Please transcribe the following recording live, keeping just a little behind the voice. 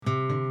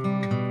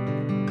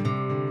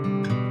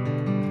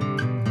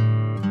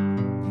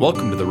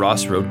Welcome to the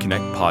Ross Road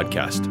Connect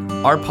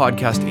podcast. Our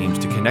podcast aims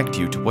to connect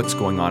you to what's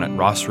going on at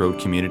Ross Road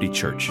Community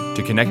Church,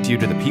 to connect you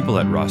to the people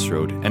at Ross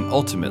Road, and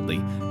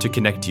ultimately, to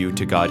connect you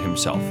to God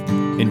Himself.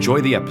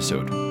 Enjoy the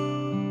episode.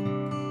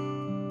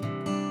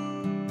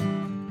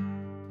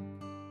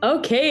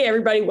 Okay,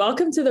 everybody,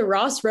 welcome to the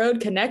Ross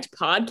Road Connect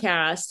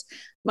podcast.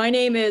 My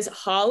name is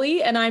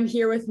Holly, and I'm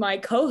here with my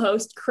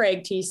co-host,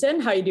 Craig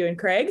Thiessen. How you doing,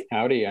 Craig?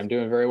 Howdy, I'm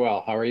doing very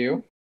well. How are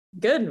you?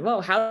 Good.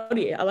 Well,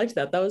 howdy. I liked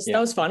that. That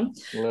was fun.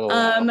 A little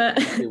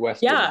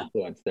Western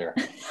influence there.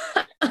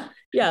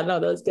 Yeah, no,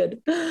 that was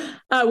good.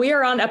 We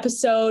are on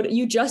episode,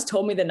 you just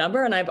told me the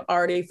number and I've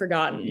already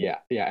forgotten. Yeah,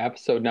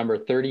 episode number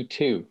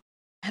 32.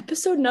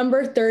 Episode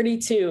number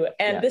 32.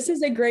 And This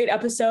is a great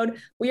episode.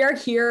 We are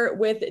here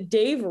with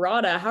Dave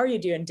Rada. How are you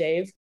doing,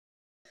 Dave?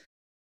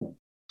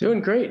 Doing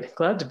great.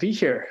 Glad to be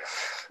here.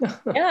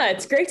 Yeah,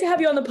 it's great to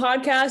have you on the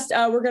podcast.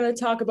 We're going to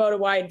talk about a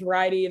wide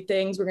variety of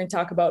things. We're going to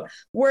talk about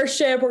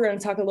worship. We're going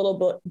to talk a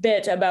little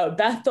bit about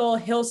Bethel,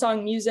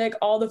 Hillsong music,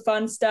 all the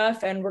fun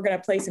stuff. And we're going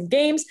to play some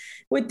games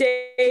with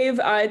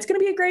Dave. It's going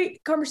to be a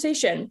great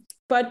conversation.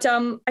 But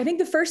I think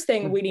the first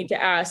thing we need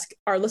to ask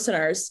our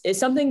listeners is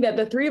something that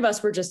the three of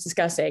us were just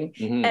discussing.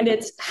 Mm-hmm. And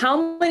it's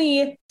how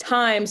many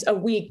times a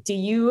week do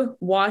you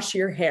wash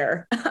your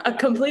hair? A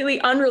completely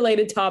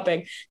unrelated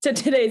topic to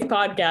today's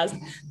podcast.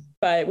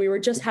 But we were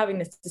just having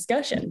this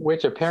discussion.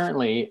 Which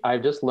apparently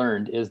I've just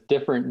learned is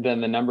different than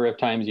the number of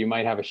times you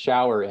might have a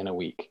shower in a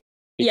week.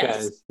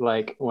 Because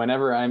like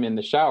whenever I'm in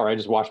the shower, I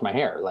just wash my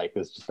hair. Like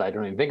it's just, I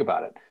don't even think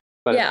about it.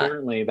 But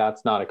apparently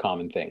that's not a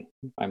common thing.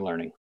 I'm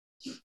learning.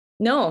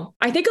 No,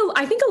 I think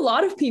a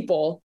lot of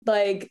people,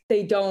 like,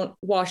 they don't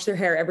wash their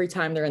hair every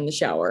time they're in the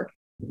shower.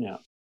 Yeah.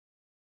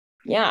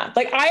 Yeah.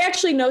 Like I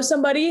actually know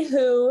somebody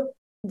who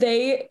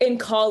they in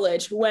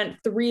college went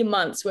 3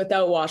 months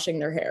without washing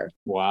their hair.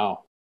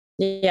 Wow.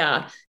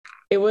 Yeah.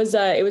 It was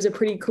a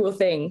pretty cool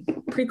thing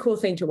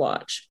to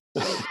watch.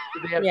 Did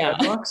they have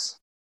dreadlocks?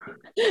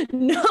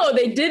 No,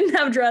 they didn't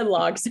have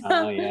dreadlocks.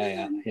 Oh,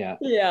 yeah.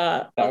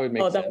 Yeah. That would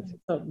make sense.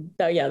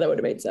 That would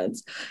have made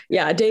sense.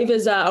 Yeah. Dave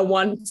is a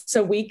once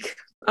a week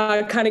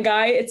kind of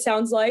guy, it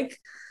sounds like.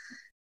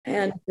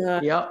 And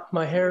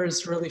my hair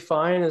is really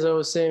fine, as I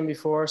was saying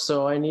before.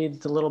 So I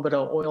need a little bit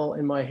of oil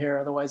in my hair.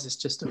 Otherwise, it's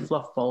just a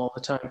fluff ball all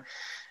the time.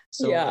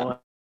 So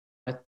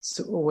it's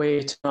a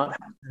way to not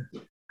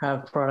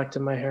have product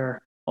in my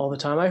hair all the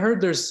time. I heard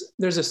there's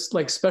this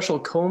like special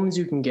combs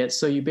you can get.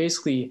 So you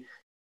basically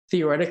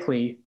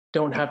theoretically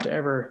don't have to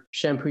ever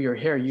shampoo your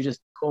hair. You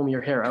just comb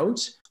your hair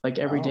out like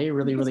every day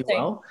really, really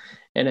well.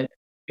 And it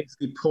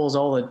basically pulls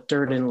all the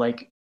dirt and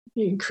like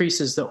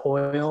increases the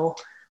oil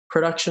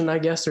production, I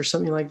guess, or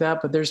something like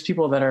that. But there's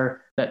people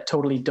that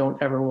totally don't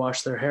ever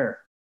wash their hair.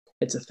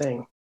 It's a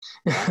thing.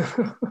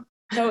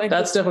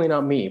 That's definitely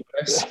not me.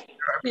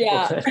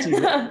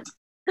 Yeah.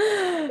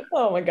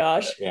 Oh my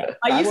gosh. Yeah.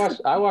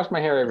 I wash my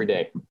hair every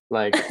day.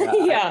 Like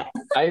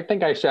I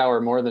think I shower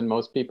more than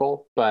most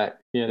people, but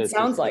it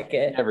sounds like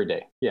it every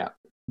day. Yeah.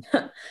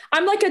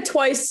 I'm like a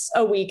twice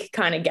a week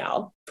kind of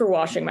gal for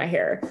washing my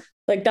hair.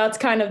 Like that's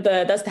kind of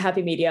that's the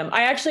happy medium.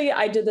 I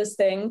did this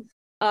thing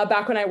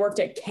back when I worked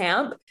at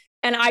camp,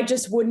 and I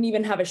just wouldn't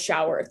even have a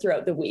shower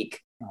throughout the week.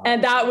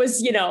 And that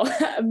was,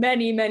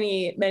 many,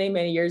 many, many,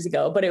 many years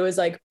ago, but it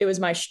was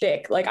my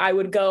shtick. Like I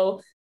would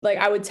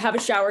have a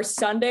shower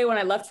Sunday when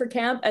I left for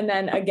camp, and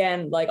then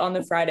again, like on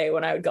the Friday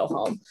when I would go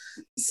home.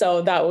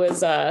 So that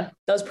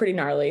was pretty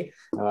gnarly.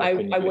 I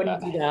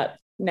wouldn't do that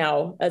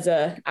now as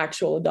a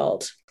actual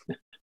adult.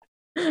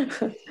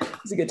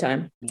 It's a good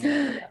time.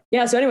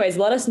 Yeah. So anyways,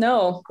 let us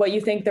know what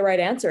you think the right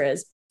answer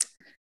is.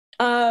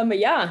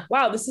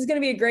 Wow. This is going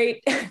to be a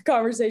great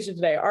conversation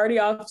today. Already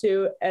off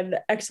to an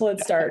excellent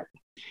start.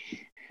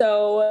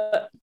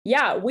 So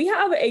we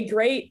have a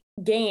great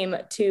game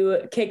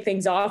to kick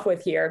things off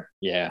with here.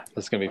 Yeah,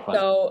 that's going to be fun.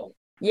 So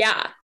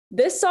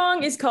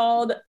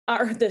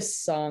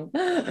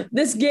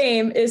this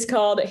game is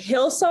called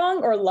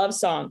Hillsong or Love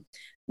Song.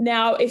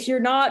 Now, if you're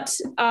not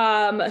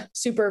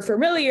super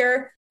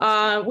familiar,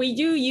 we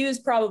do use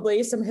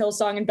probably some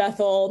Hillsong and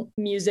Bethel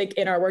music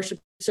in our worship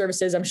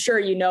services. I'm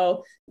sure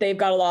they've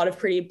got a lot of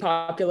pretty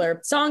popular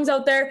songs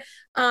out there.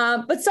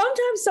 But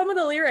sometimes some of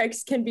the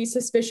lyrics can be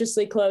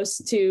suspiciously close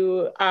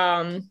to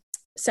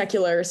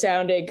secular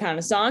sounding kind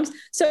of songs.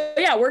 So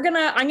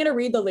I'm gonna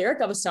read the lyric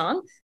of a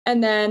song,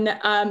 and then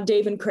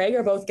Dave and Craig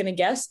are both gonna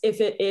guess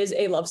if it is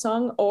a love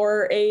song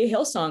or a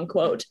Hillsong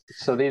quote.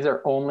 So these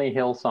are only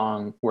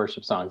Hillsong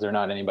worship songs. They're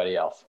not anybody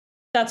else.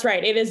 That's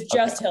right. It is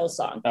just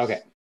Hillsong. Okay.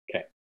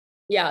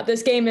 Yeah,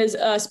 this game is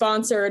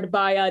sponsored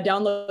by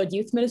Download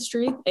Youth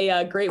Ministry,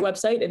 a great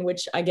website in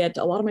which I get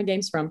a lot of my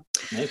games from.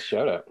 Nice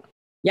shout out.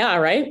 Yeah,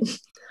 right.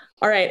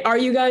 All right. Are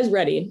you guys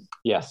ready?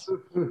 Yes.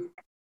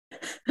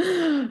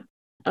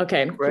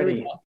 Okay.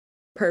 Ready.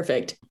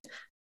 Perfect.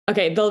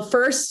 Okay. The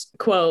first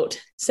quote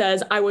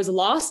says, "I was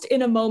lost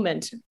in a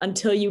moment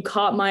until you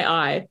caught my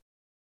eye."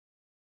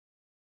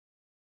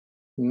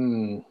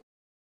 I'm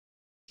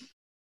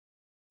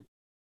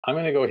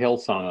going to go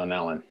Hillsong on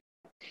that one.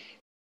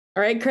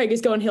 All right. Craig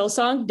is going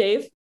Hillsong.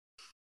 Dave?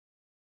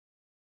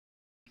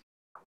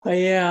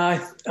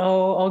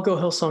 I'll go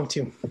Hillsong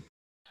too.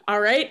 All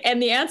right.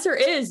 And the answer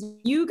is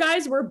you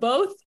guys were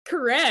both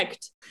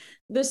correct.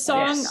 The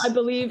song, I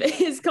believe,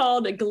 is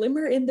called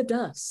Glimmer in the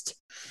Dust.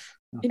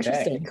 Okay.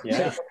 Interesting.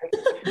 Yeah.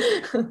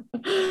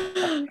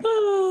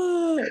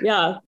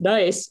 Yeah,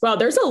 nice. Wow,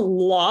 there's a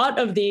lot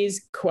of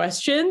these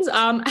questions.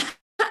 How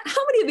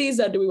many of these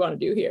do we want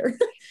to do here?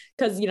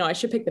 Because I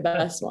should pick the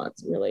best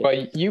ones, really.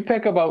 But you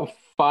pick about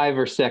 5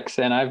 or 6,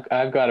 and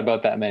I've got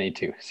about that many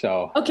too.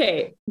 So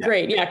okay,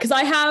 great. Yeah, because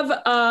I have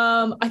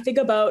I think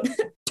about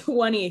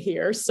 20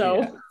 here.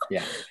 So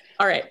yeah.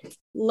 All right,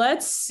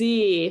 let's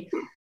see.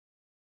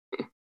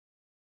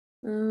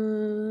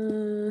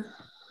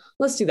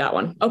 Let's do that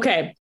one.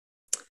 Okay.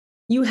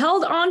 You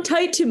held on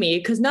tight to me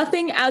because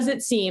nothing as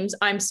it seems.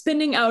 I'm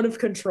spinning out of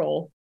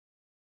control.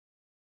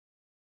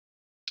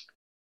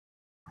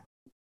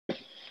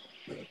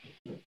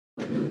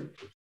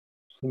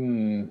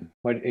 I'm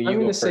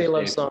going to say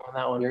Love Song on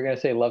that one. You're going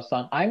to say Love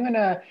Song. I'm going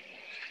to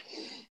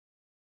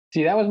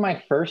see, that was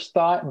my first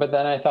thought, but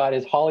then I thought,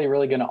 is Holly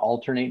really going to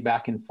alternate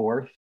back and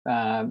forth?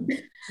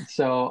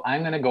 So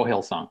I'm going to go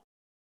Hillsong.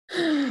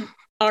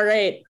 All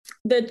right.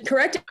 The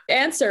correct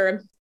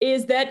answer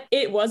is that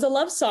it was a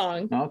love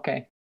song.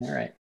 Okay. All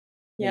right.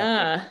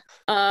 Yeah.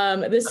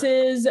 This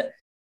is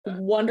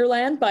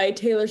Wonderland by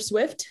Taylor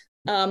Swift,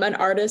 an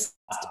artist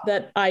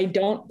that I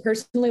don't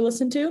personally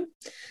listen to.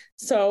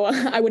 So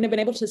I wouldn't have been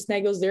able to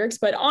snag those lyrics.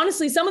 But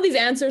honestly, some of these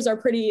answers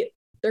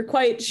they're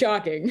quite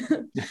shocking.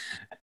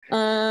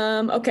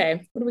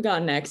 Okay. What do we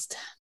got next?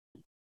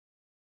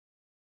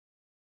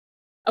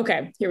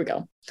 Okay, here we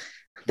go.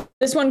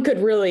 This one could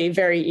really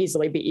very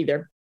easily be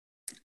either.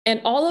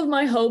 And all of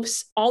my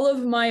hopes, all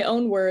of my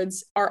own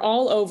words are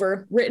all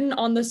over, written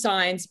on the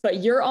signs,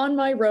 but you're on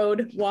my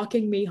road,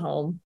 walking me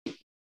home.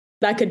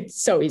 That could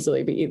so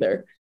easily be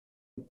either.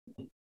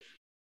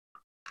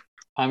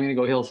 I'm going to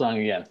go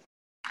Hillsong again.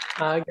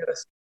 I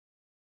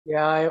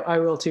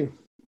will too.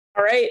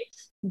 All right.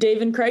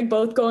 Dave and Craig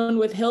both going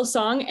with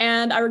Hillsong.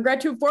 And I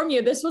regret to inform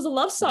you, this was a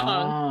love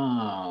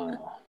song.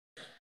 Oh.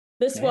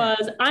 This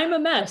was I'm a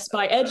Mess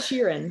by Ed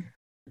Sheeran.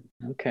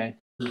 Okay.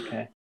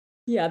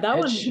 Yeah, that Ed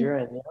one.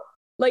 Sheeran, yeah.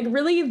 Like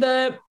really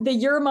the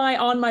you're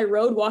on my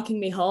road walking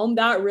me home,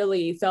 that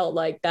really felt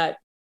like that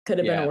could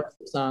have been a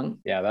worship song.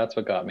 Yeah, that's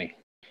what got me.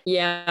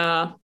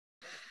 Yeah.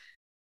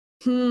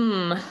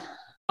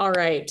 All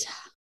right.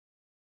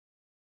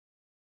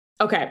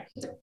 Okay.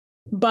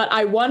 But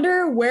I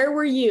wonder, where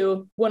were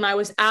you when I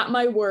was at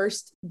my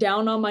worst,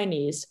 down on my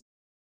knees?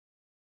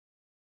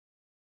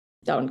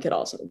 That one could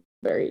also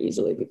very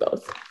easily be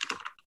both.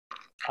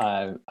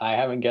 I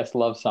haven't guessed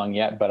Love Song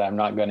yet, but I'm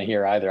not going to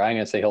hear either. I'm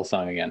going to say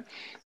Hillsong again.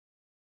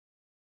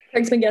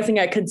 Craig's been guessing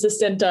a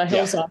consistent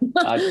Hillsong.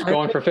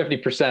 Going for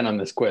 50% on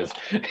this quiz.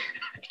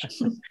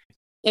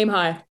 Aim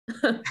high.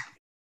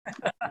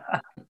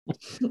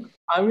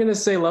 I'm going to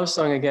say Love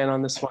Song again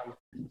on this one.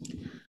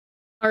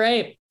 All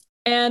right.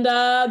 And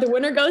the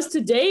winner goes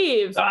to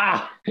Dave.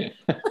 All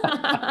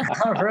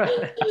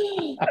right.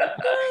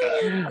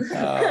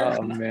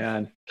 Oh,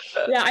 man.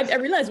 Yeah, I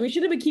realized we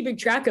should have been keeping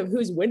track of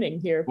who's winning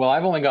here. Well,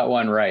 I've only got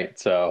one right,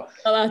 so.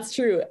 Oh, that's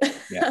true.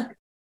 Yeah. I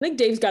think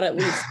Dave's got at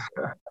least.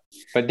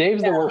 But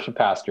Dave's the worship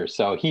pastor,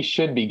 so he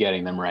should be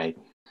getting them right.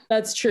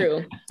 That's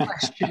true.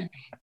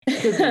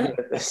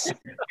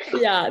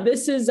 Yeah,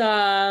 this is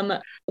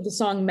the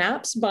song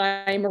Maps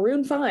by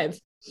Maroon 5.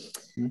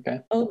 Okay.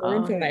 Oh,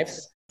 Maroon 5.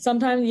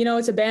 Sometimes,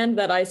 it's a band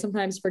that I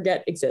sometimes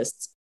forget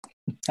exists.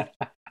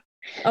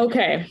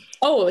 Okay.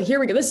 Oh, here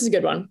we go. This is a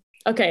good one.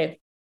 Okay.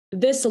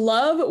 This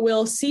love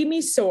will see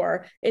me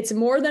soar. It's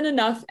more than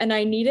enough, and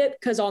I need it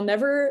because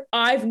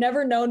I've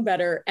never known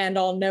better, and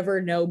I'll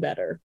never know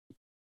better.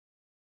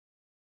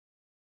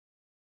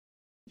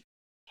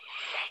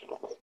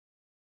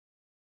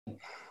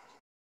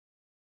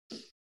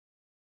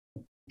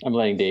 I'm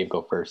letting Dave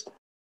go first.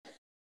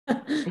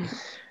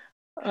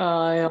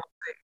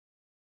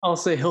 I'll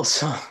say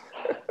Hillsong.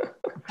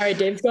 All right,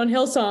 Dave's going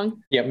Hillsong.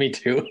 Yeah, me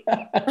too.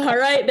 All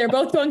right, they're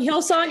both going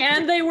Hillsong,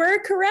 and they were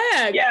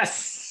correct.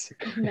 Yes.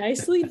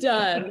 Nicely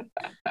done.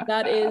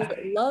 That is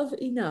Love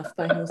Enough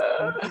by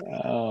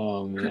Hillsong.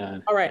 Oh,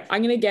 man. All right,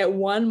 I'm going to get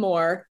one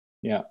more.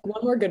 Yeah.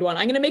 One more good one.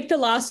 I'm going to make the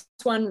last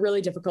one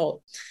really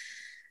difficult.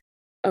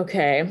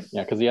 Okay.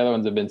 Yeah, because the other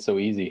ones have been so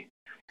easy.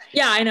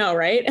 Yeah, I know,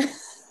 right?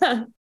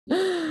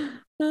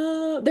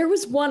 There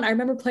was one, I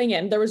remember playing it,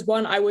 and there was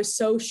one I was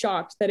so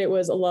shocked that it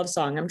was a love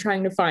song. I'm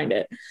trying to find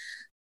it.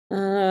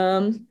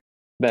 That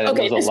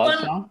it was a love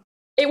song?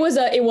 It was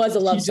a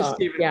love song.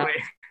 Yeah.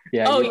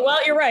 Yeah.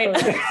 Well, you're right.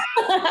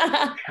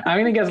 I'm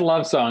going to guess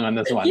love song on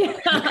this one. Yeah.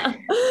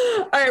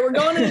 All right, we're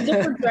going in a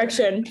different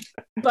direction,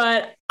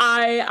 but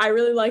I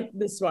really like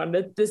this one.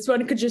 This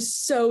one could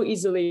just so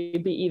easily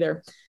be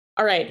either.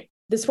 All right.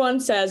 This one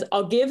says,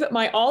 I'll give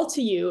my all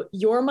to you.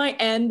 You're my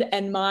end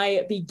and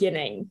my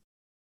beginning.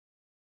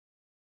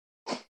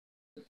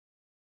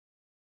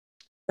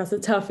 That's a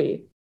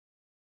toughie.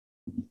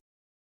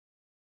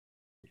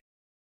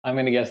 I'm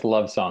going to guess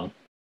love song.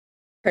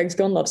 Craig's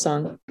going love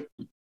song.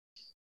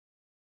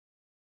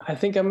 I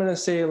think I'm going to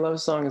say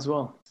Love Song as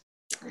well.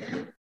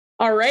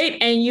 All right.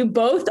 And you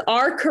both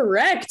are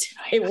correct.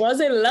 It was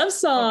a love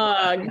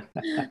song.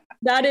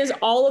 That is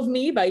All of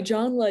Me by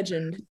John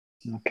Legend.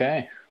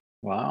 Okay.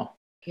 Wow.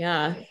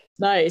 Yeah.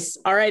 Nice.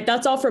 All right.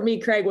 That's all from me.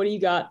 Craig, what do you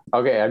got?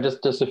 Okay.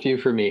 Just a few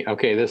for me.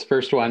 Okay. This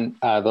first one,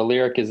 the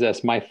lyric is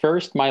this: my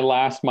first, my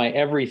last, my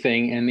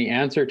everything, and the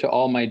answer to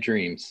all my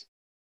dreams.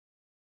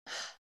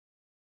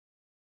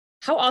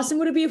 How awesome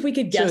would it be if we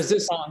could guess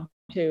this song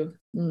too?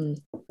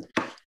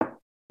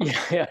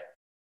 Yeah.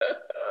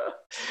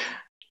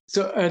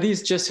 So are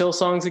these just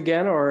Hillsongs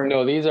again, or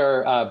no? These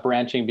are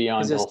branching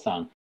beyond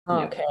Hillsong.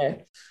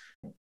 Okay.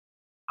 Yeah.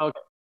 Okay.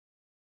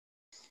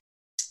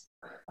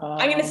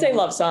 I'm gonna say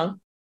love song.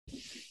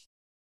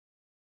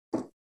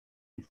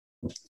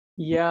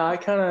 Yeah, I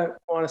kind of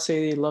want to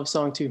say the love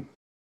song too.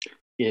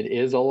 It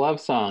is a love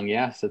song.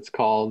 Yes, it's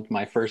called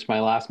 "My First, My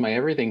Last, My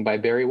Everything" by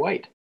Barry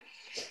White.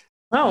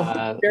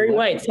 Oh, Barry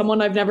White,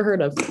 someone I've never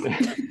heard of.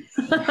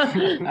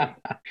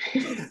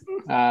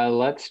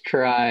 Let's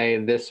try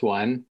this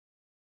one.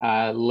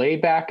 Lay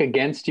back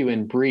against you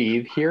and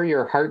breathe. Hear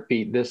your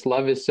heartbeat. This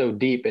love is so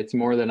deep, it's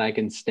more than I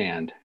can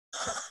stand.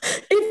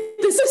 If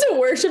this is a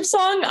worship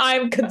song,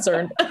 I'm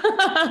concerned.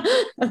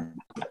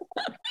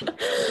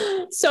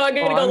 So I'm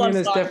going to go love song. I'm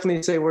going to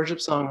definitely say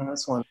worship song on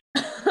this one.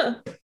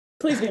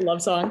 Please be a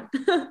love song.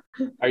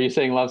 Are you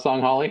saying love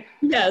song, Holly?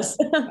 Yes.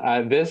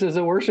 This is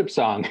a worship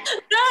song.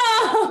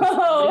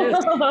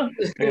 No!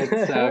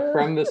 It's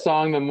from the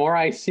song "The More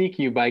I Seek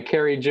You" by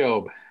Carrie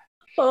Job.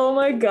 Oh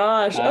my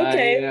gosh.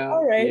 Okay.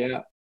 All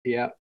right.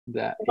 Yeah.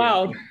 That.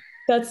 Wow. Yeah.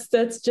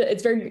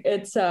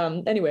 It's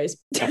anyways.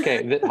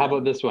 Okay. How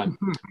about this one?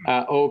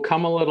 Oh,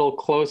 come a little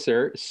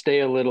closer, stay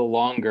a little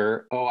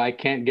longer. Oh, I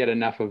can't get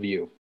enough of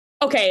you.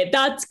 Okay.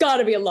 That's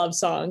gotta be a love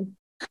song.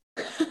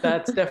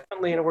 That's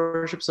definitely a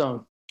worship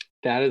song.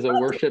 That is a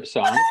worship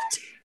song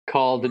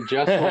called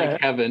 "Just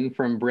Like Heaven"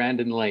 from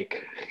Brandon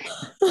Lake.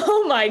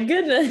 Oh my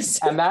goodness.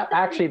 And that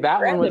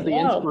one was the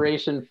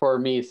inspiration for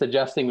me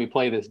suggesting we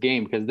play this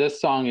game, because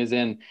this song is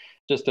in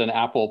just an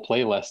Apple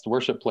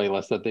worship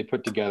playlist that they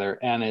put together.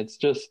 And it's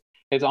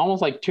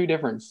almost like two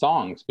different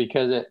songs,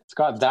 because it's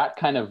got that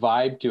kind of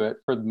vibe to it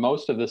for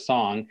most of the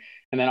song.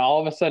 And then all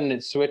of a sudden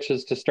it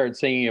switches to start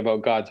singing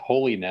about God's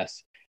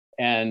holiness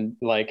and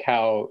like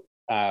how,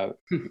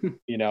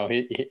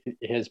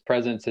 his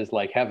presence is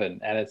like heaven.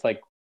 And it's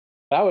like,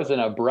 that was an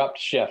abrupt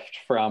shift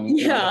from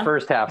what the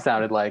first half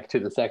sounded like to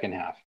the second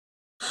half.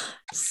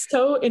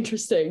 So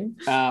interesting.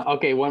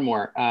 Okay, one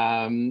more.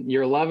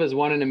 Your love is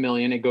 1 in a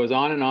million. It goes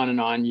on and on and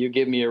on. You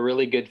give me a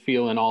really good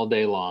feeling all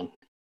day long.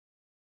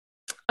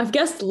 I've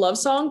guessed love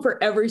song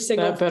for every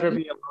single. That better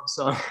be a love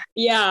song.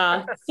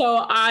 Yeah.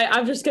 So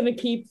I'm just gonna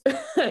keep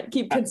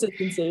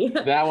consistency.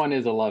 That one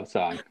is a love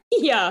song.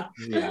 Yeah.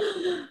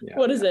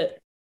 What is it?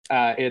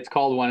 It's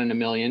called 1 in a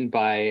Million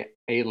by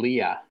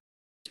Aaliyah.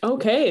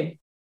 Okay.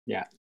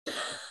 Yeah.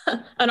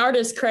 An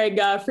artist Craig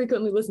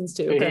frequently listens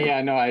to. Okay.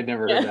 Yeah, no, I'd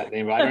never heard that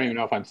name, but I don't even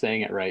know if I'm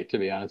saying it right, to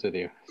be honest with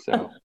you.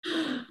 So,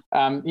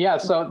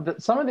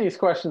 some of these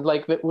questions,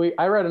 like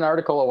I read an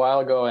article a while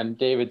ago, and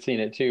David's seen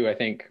it too, I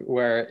think,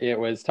 where it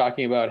was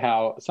talking about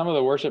how some of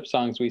the worship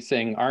songs we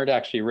sing aren't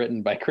actually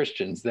written by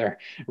Christians. They're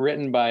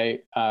written by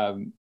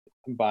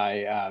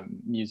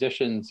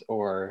musicians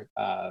or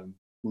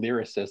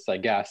lyricists, I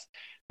guess,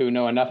 who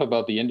know enough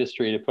about the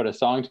industry to put a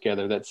song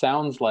together that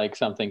sounds like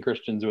something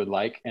Christians would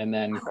like, and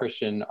then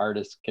Christian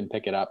artists can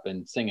pick it up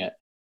and sing it.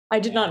 I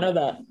did not know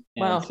that.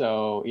 Wow.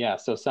 So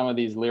some of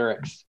these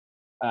lyrics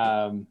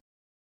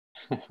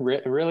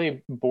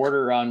really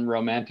border on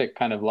romantic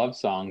kind of love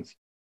songs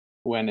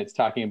when it's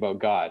talking about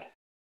God.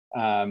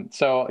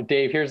 So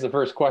Dave, here's the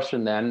first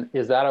question then.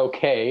 Is that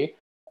okay?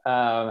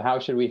 How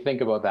should we think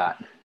about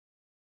that?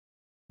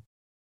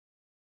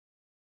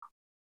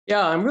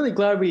 Yeah, I'm really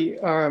glad we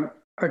are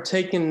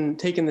taking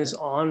this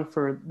on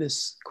for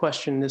this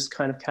question, this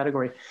kind of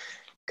category,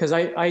 because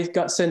I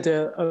got sent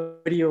a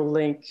video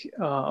link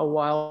a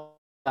while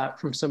back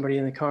from somebody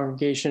in the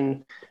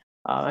congregation.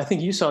 I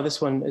think you saw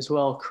this one as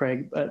well,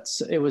 Craig, but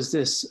it was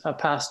this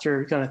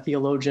pastor, kind of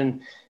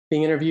theologian,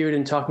 being interviewed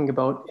and talking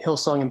about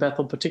Hillsong and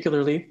Bethel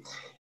particularly.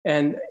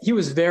 And he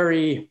was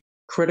very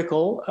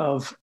critical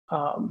of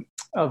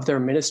their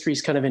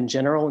ministries kind of in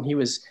general. And he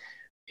was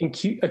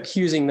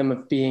accusing them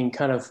of being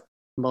kind of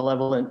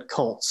malevolent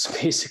cults,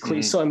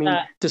 basically. So, I mean,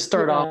 to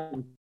start off,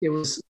 it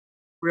was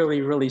really,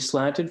 really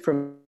slanted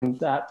from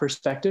that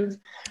perspective.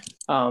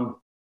 And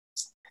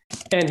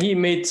he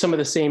made some of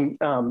the same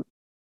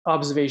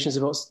observations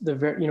about the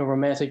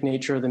romantic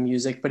nature of the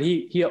music, but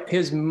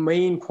his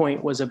main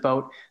point was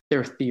about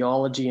their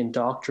theology and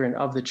doctrine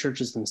of the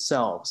churches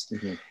themselves.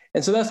 Mm-hmm.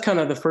 And so that's kind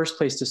of the first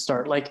place to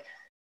start. Like,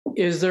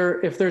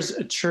 if there's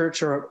a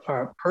church or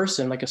a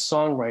person, like a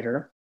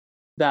songwriter,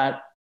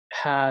 that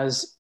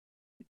has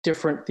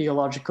different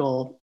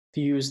theological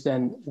views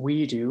than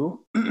we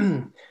do,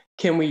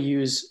 can we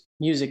use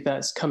music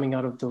that's coming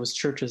out of those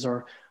churches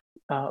or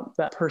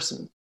that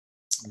person?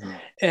 Mm-hmm.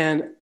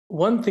 And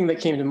one thing that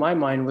came to my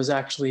mind was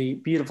actually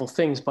Beautiful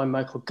Things by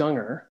Michael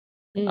Gungor.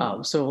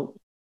 So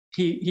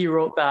he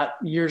wrote that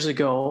years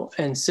ago,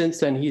 and since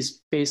then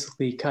he's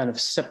basically kind of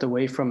stepped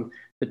away from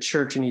the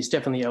church, and he's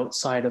definitely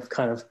outside of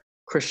kind of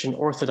Christian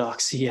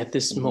orthodoxy at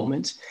this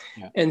moment.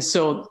 Yeah. And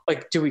so,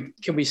 like,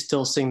 can we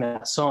still sing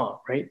that song,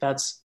 right?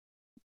 That's,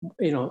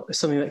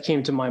 something that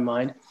came to my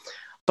mind.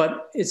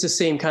 But it's the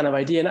same kind of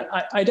idea, and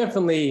I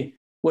definitely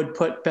would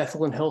put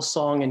Bethel and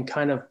Hillsong in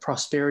kind of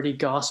prosperity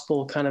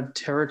gospel kind of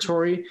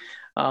territory.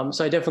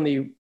 So I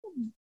definitely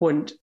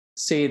wouldn't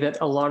say that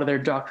a lot of their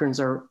doctrines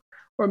are,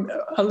 or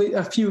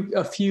a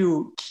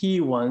few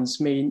key ones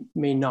may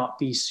not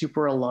be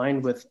super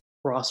aligned with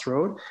Ross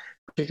Road,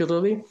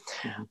 particularly.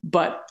 Mm-hmm.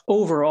 But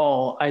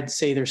overall, I'd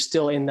say they're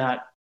still in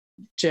that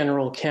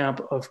general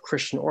camp of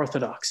Christian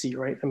orthodoxy,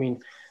 right? I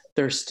mean,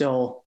 they're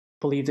still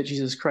believe that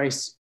Jesus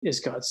Christ is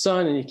God's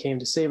son and he came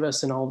to save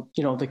us, and all,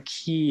 the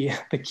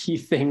key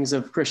things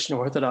of Christian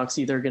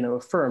orthodoxy they're going to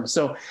affirm.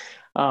 So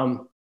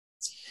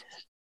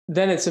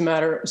then it's a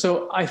matter.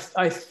 So I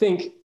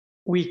think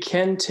we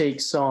can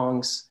take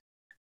songs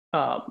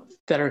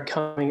that are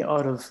coming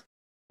out of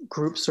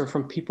groups or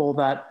from people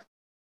that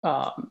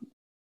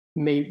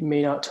may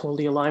not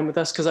totally align with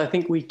us, because I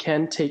think we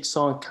can take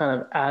songs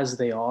kind of as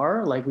they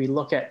are. Like, we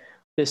look at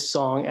this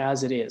song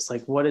as it is.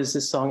 Like, what is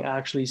this song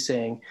actually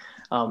saying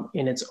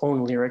in its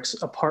own lyrics,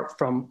 apart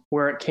from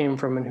where it came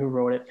from and who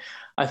wrote it?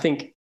 I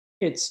think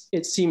it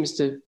seems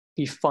to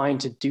be fine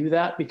to do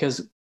that,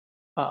 because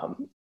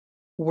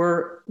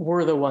we're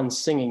the ones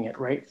singing it,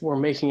 right? We're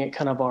making it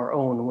kind of our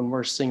own when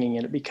we're singing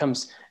it. It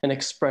becomes an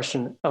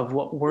expression of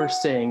what we're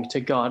saying to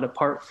God,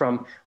 apart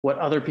from what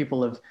other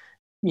people have,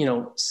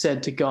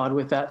 said to God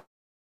with that.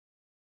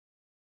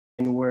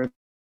 And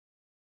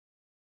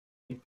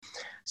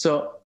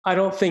so I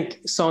don't think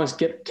songs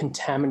get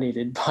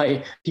contaminated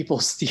by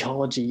people's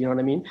theology. You know what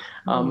I mean?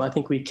 I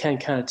think we can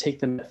kind of take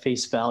them at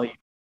face value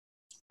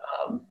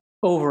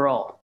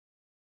overall.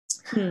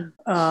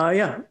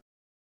 Yeah.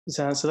 Does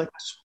that answer that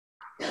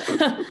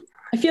question?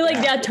 I feel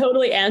like that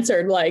totally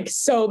answered like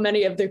so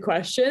many of the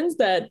questions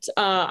that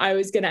I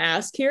was going to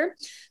ask here.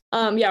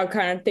 I'm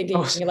kind of thinking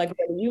like,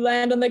 where do you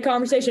land on the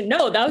conversation?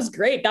 No, that was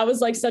great. That was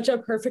like such a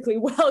perfectly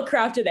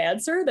well-crafted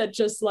answer that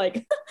just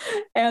like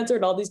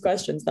answered all these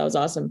questions. That was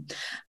awesome.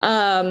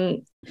 I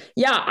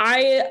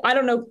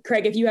don't know,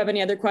 Craig, if you have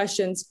any other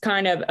questions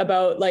kind of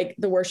about like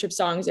the worship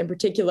songs in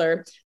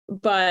particular,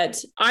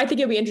 but I think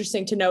it'd be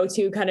interesting to know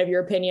too, kind of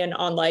your opinion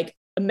on like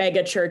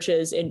mega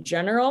churches in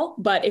general.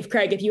 But if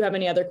Craig, you have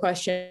any other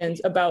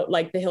questions about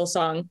like the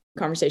Hillsong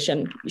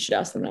conversation, you should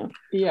ask them now.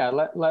 Yeah,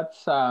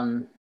 let's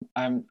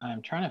I'm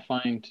trying to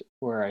find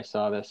where I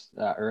saw this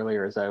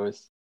earlier as I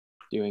was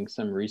doing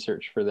some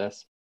research for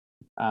this.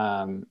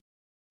 And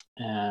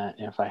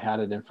if I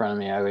had it in front of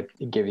me, I would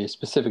give you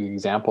specific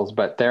examples.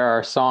 But there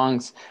are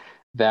songs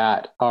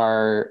that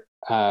are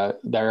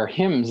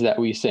hymns that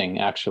we sing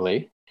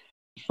actually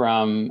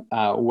from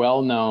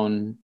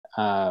well-known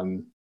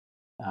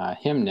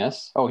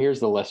hymnists. Oh, here's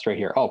the list right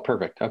here. Oh,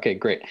 perfect. Okay,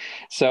 great.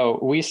 So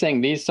we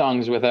sing these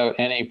songs without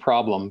any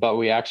problem, but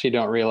we actually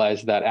don't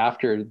realize that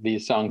after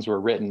these songs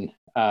were written,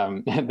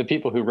 the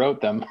people who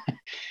wrote them,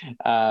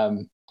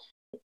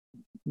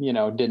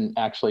 didn't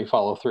actually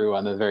follow through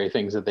on the very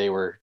things that they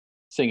were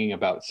singing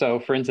about. So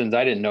for instance,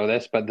 I didn't know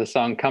this, but the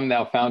song "Come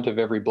Thou Fount of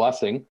Every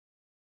Blessing"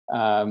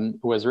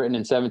 was written in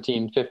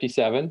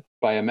 1757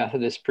 by a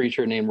Methodist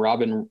preacher named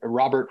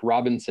Robert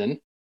Robinson,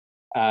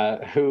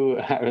 who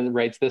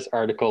writes this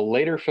article,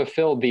 later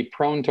fulfilled the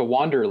 "prone to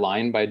wander"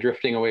 line by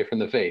drifting away from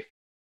the faith.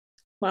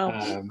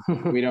 Wow.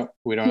 We don't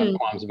have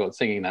qualms about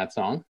singing that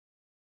song.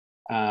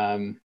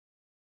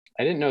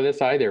 I didn't know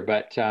this either,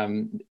 but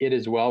 "It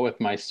Is Well With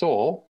My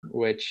Soul,"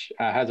 which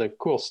has a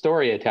cool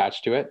story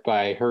attached to it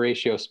by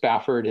Horatio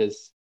Spafford.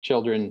 His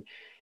children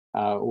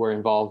were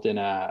involved in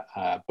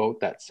a boat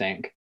that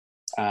sank.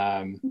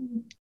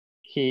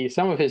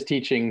 Some of his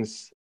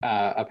teachings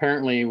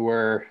apparently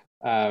were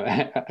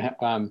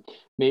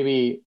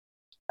maybe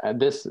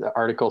this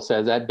article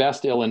says at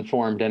best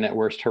ill-informed and at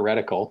worst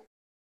heretical.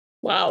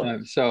 Wow.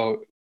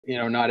 So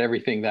not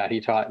everything that he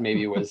taught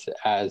maybe was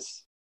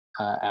as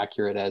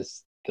accurate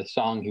as the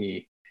song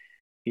he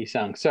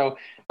sung. So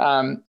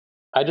I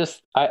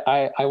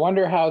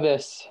wonder how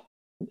this,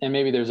 and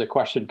maybe there's a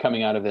question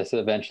coming out of this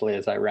eventually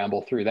as I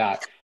ramble through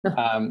that.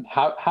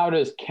 How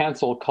does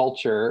cancel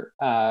culture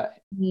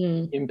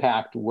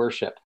impact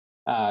worship?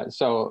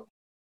 So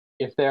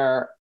if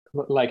there,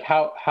 like,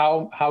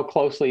 how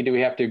closely do we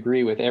have to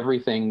agree with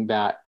everything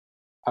that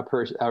a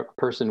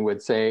person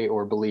would say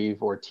or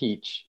believe or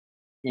teach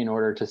in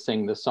order to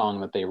sing the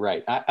song that they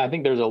write? I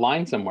think there's a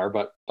line somewhere,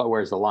 but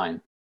where's the line?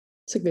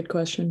 It's a good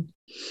question.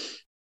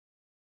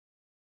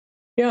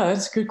 Yeah,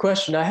 that's a good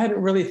question. I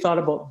hadn't really thought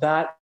about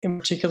that in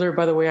particular.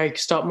 By the way, I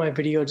stopped my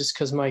video just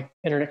because my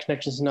internet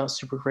connection is not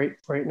super great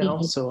right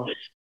now. So I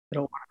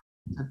don't want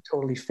to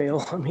totally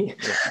fail on me.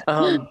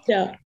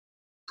 Yeah.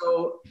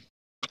 So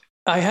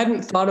I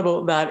hadn't thought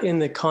about that in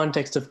the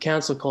context of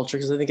cancel culture,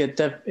 because I think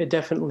it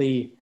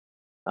definitely,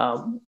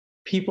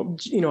 people,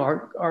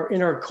 are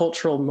in our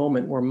cultural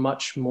moment, we're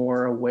much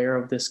more aware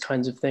of these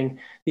kinds of things.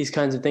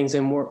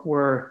 And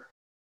we're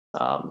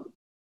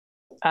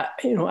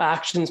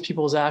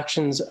people's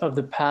actions of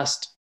the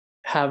past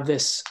have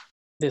this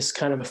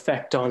kind of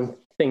effect on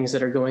things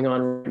that are going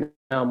on right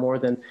now more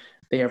than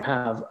they ever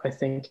have, I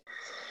think.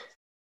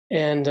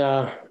 And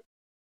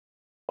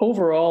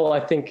overall, I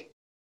think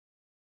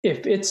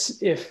if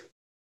it's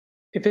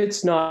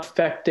not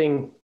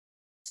affecting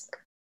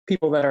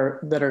people that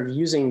are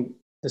using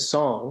the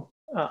song,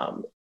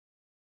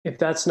 if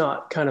that's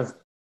not kind of,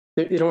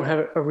 they don't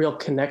have a real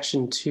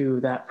connection to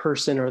that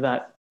person or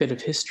that bit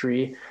of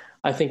history,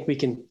 I think we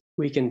can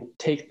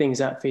take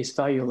things at face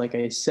value, like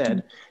I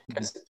said,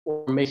 because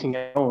we're making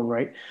it our own,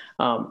 right?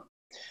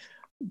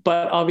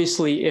 But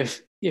obviously,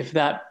 if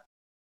that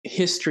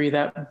history,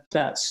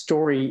 that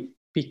story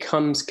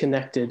becomes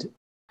connected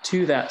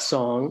to that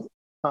song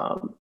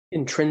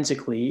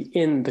intrinsically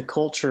in the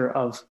culture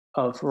of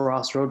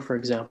Ross Road, for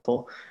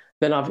example,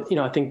 then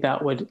I think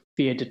that would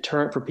be a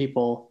deterrent for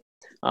people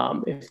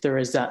if there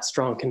is that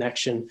strong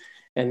connection,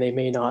 and they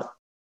may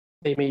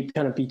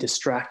kind of be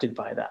distracted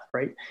by that,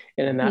 right?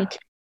 And in that case,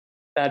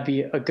 that'd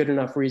be a good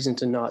enough reason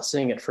to not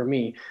sing it for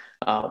me.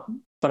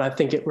 But I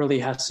think it really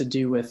has to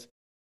do with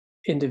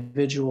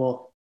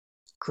individual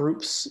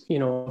groups,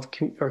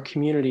 or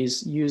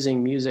communities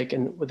using music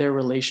and their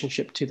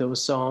relationship to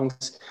those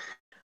songs.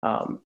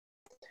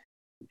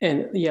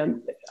 And yeah,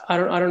 I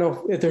don't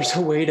know if there's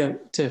a way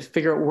to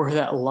figure out where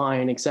that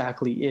line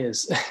exactly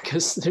is,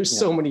 because there's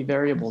so many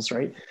variables,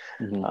 right?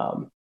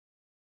 Mm-hmm.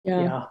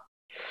 Yeah.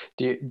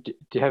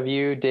 Have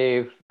you,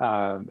 Dave?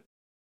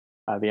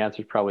 The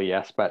answer is probably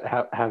yes, but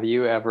have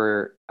you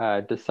ever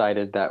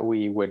decided that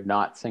we would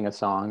not sing a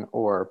song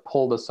or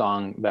pulled a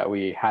song that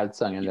we had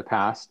sung in the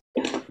past?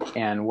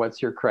 And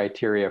what's your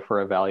criteria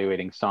for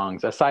evaluating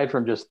songs, aside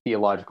from just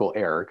theological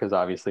error? Because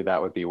obviously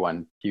that would be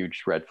one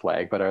huge red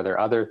flag, but are there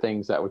other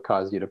things that would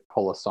cause you to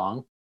pull a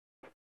song?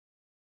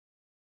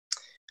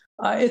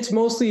 It's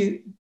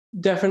mostly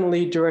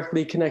definitely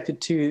directly connected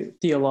to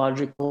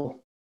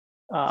theological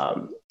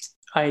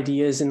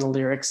ideas in the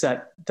lyrics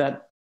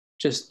that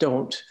just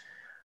don't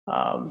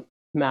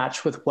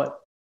match with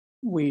what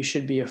we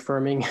should be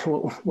affirming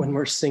when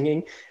we're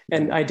singing.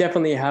 And I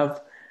definitely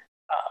have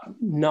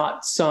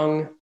not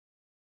sung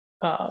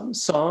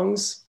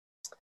songs.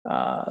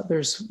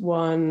 There's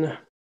one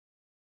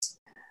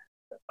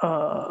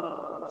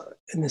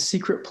in The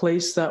Secret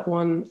Place, that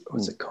one,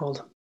 what's it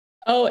called?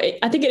 Oh,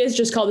 I think it is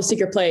just called The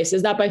Secret Place.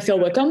 Is that by Phil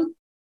Wickham?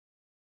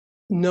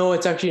 No,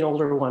 it's actually an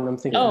older one, I'm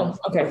thinking. Oh,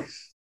 okay.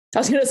 I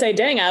was going to say,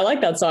 dang, I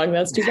like that song.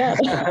 That's too bad.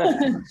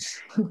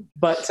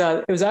 But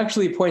it was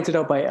actually pointed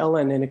out by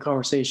Ellen in a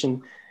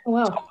conversation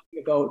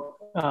talking about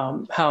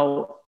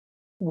how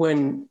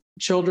when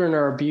children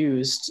are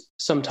abused,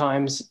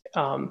 sometimes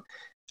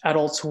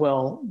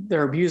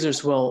their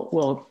abusers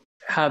will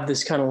have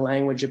this kind of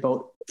language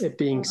about it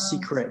being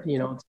secret,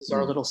 it's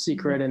our little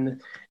secret.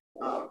 And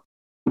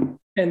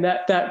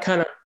that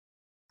kind of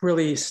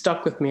really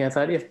stuck with me. I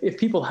thought if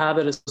people have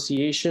that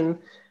association,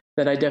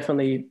 then I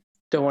definitely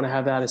don't want to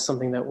have that as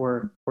something that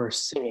we're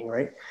singing,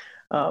 right?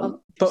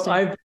 But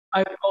I've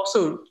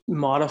also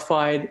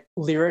modified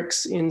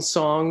lyrics in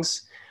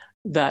songs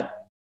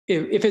that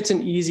if it's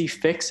an easy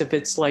fix, if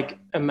it's like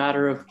a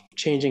matter of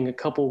changing a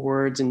couple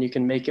words and you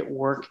can make it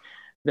work,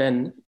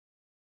 then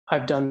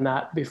I've done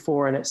that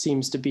before, and it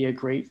seems to be a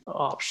great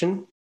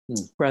option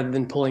rather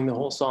than pulling the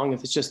whole song.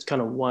 If it's just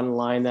kind of one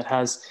line that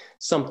has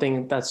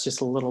something that's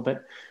just a little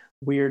bit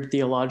weird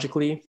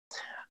theologically.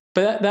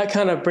 But that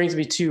kind of brings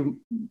me to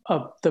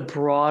the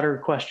broader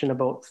question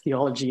about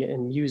theology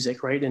and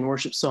music, right, in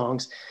worship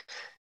songs.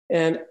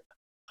 And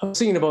I was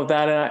thinking about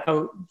that, and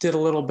I did a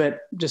little bit.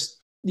 Just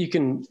you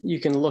can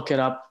look it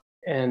up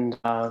and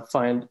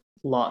find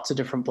lots of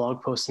different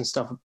blog posts and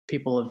stuff.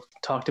 People have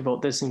talked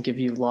about this and give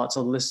you lots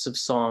of lists of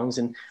songs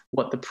and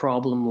what the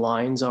problem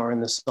lines are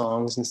in the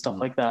songs and stuff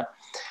like that.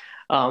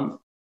 But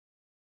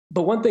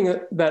one thing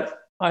that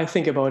I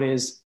think about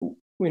is,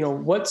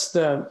 what's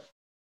the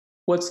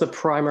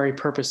primary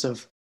purpose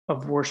of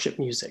worship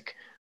music,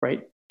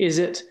 right? Is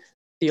it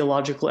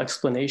theological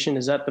explanation?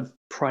 Is that the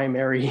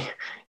primary,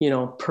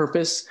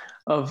 purpose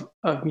of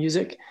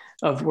music,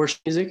 of worship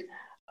music?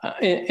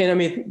 And I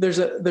mean, there's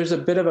a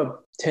bit of a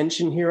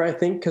tension here, I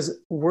think, because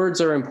words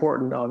are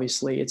important.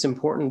 Obviously, it's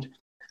important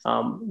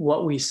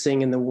what we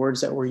sing and the words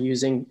that we're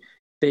using.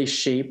 They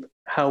shape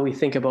how we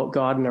think about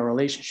God and our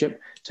relationship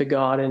to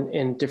God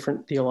and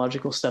different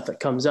theological stuff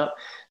that comes up.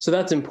 So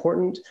that's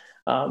important.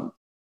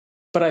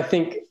 But I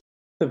think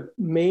the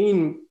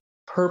main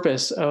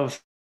purpose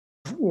of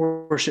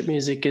worship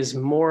music is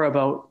more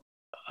about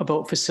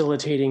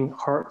facilitating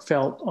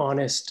heartfelt,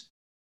 honest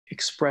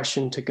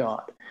expression to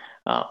God.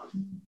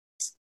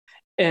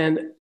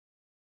 And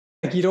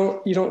you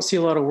don't see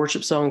a lot of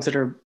worship songs that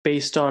are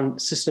based on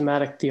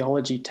systematic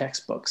theology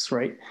textbooks,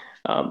 right?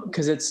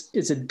 Because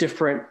it's a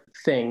different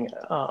thing.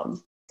 I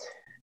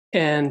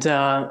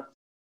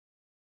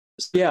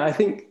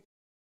think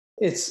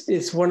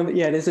it's one of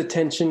the, it is a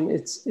tension.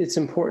 It's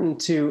important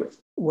to,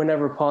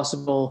 whenever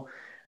possible,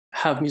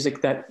 have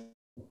music that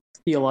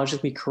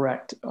theologically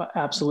correct.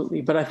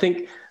 Absolutely. But I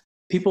think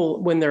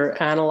people, when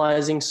they're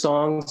analyzing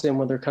songs and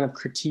when they're kind of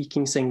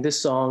critiquing, saying this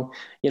song,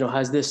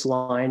 has this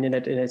line in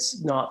it and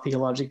it's not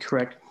theologically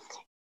correct,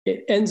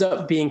 it ends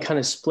up being kind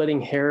of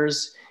splitting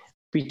hairs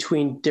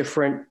between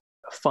different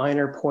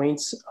finer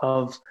points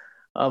of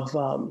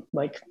atonement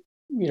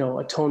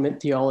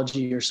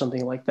theology or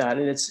something like that.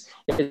 And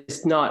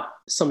it's not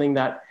something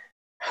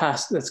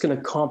that's going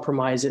to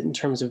compromise it in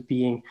terms of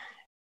being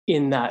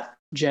in that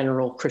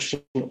general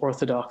Christian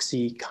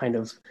orthodoxy kind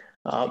of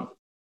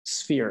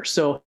sphere.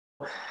 So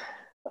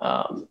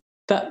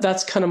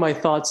that's kind of my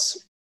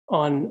thoughts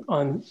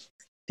on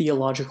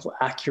theological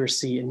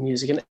accuracy in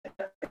music.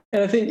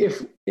 And I think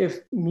if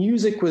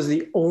music was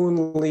the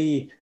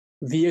only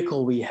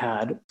vehicle we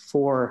had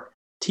for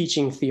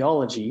teaching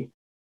theology,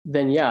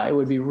 then yeah, it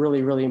would be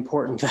really, really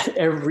important that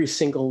every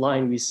single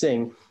line we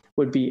sing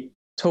would be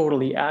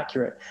totally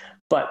accurate.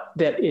 But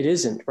that it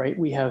isn't, right?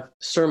 We have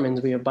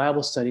sermons, we have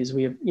Bible studies,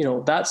 we have,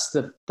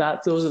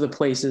 those are the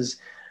places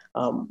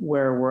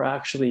where we're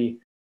actually,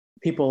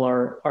 people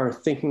are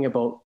thinking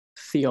about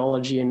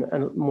theology in a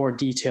more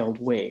detailed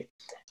way.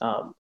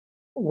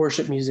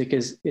 Worship music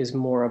is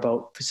more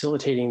about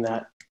facilitating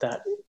that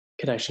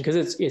connection,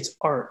 because it's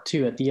art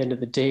too. At the end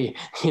of the day,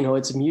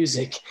 it's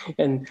music,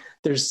 and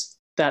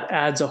that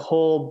adds a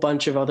whole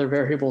bunch of other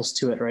variables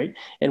to it, right?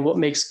 And what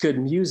makes good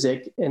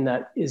music, and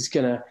that is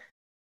gonna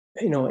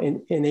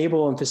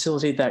enable and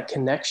facilitate that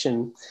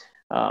connection,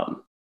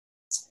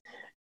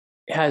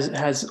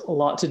 has a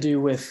lot to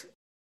do with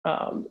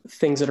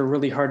things that are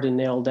really hard to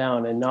nail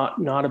down and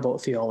not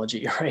about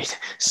theology, right?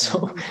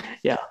 So,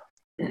 yeah.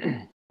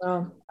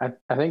 I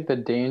think the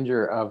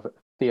danger of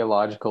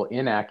theological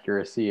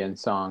inaccuracy in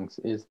songs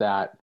is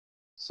that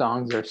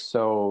songs are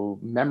so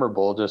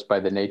memorable just by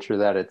the nature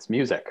that it's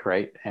music,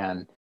 right?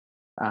 And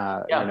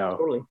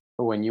totally.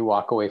 When you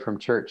walk away from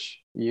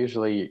church,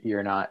 usually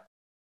you're not.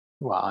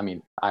 Well, I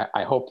mean,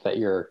 I hope that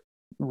you're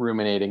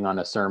ruminating on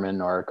a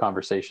sermon or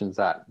conversations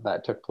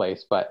that took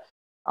place, but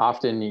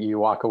often you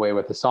walk away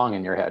with a song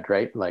in your head,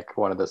 right? Like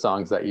one of the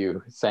songs that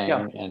you sang,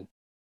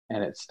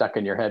 and it's stuck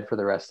in your head for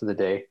the rest of the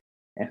day.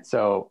 And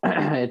so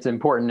it's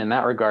important in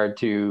that regard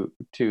to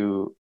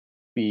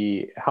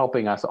be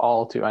helping us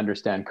all to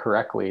understand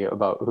correctly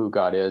about who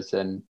God is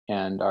and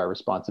our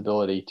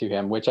responsibility to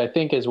him, which I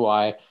think is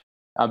why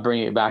I'll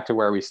bring it back to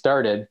where we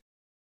started.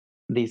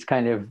 These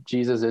kind of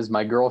Jesus is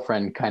my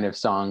girlfriend kind of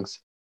songs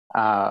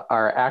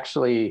are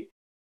actually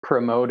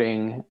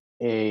promoting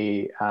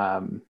I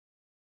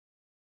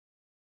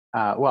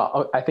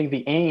think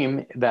the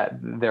aim that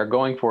they're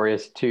going for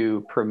is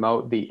to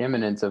promote the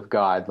immanence of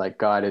God, like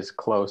God is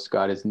close,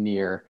 God is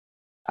near,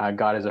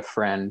 God is a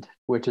friend,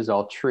 which is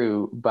all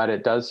true, but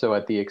it does so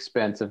at the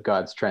expense of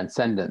God's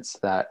transcendence,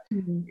 that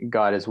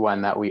God is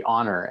one that we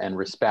honor and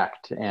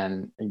respect.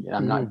 And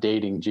I'm not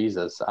dating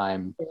Jesus,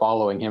 I'm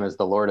following him as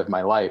the Lord of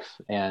my life,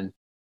 and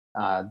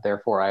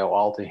therefore I owe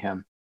all to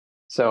him.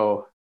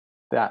 So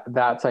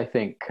that's I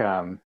think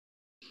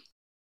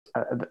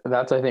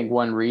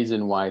one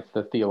reason why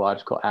the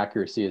theological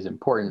accuracy is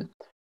important.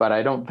 But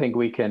I don't think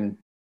we can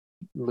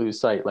lose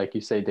sight, like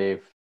you say,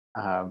 Dave.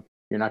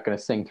 You're not going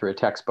to sing through a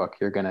textbook.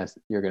 You're going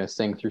to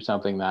sing through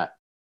something that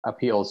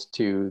appeals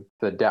to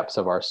the depths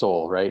of our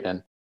soul, right?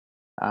 And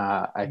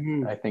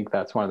I think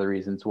that's one of the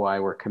reasons why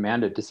we're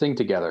commanded to sing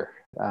together.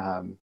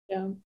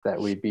 That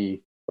we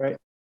be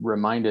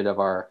reminded of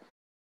our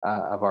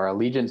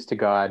allegiance to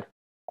God,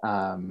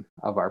 of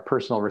our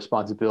personal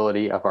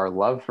responsibility, of our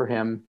love for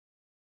him.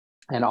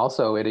 And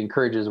also it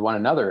encourages one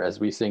another as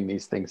we sing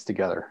these things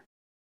together.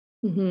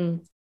 Mm-hmm.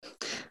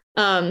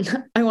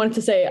 I wanted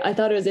to say, I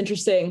thought it was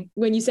interesting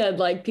when you said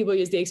like people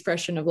use the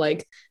expression of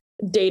like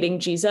dating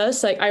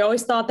Jesus. Like I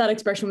always thought that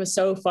expression was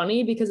so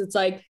funny because it's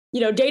like,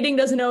 dating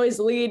doesn't always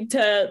lead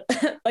to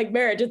like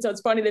marriage. And so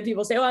it's funny that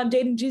people say, oh, I'm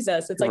dating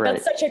Jesus. It's like,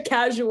 that's such a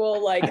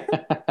casual, like,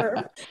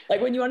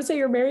 like when you want to say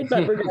you're married,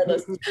 but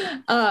regardless.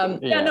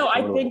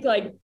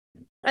 Totally.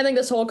 I think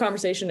this whole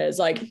conversation is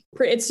like,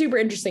 it's super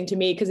interesting to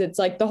me because it's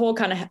like the whole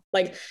kind of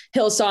like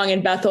Hillsong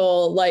and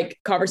Bethel like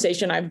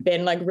conversation I've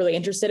been like really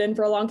interested in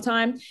for a long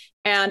time.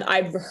 And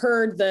I've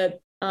heard the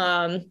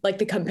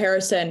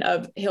comparison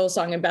of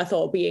Hillsong and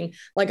Bethel being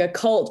like a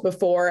cult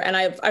before. And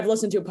I've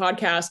listened to a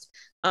podcast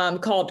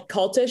called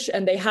Cultish,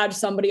 and they had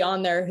somebody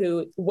on there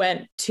who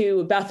went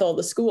to Bethel,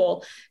 the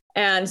school.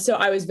 And so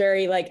I was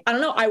very like, I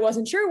don't know, I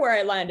wasn't sure where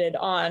I landed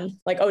on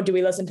like, oh, do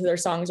we listen to their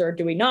songs or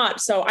do we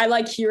not? So I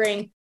like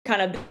hearing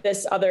kind of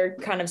this other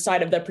kind of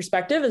side of the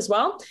perspective as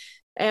well.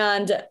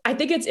 And I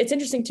think it's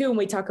interesting too, when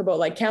we talk about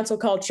like cancel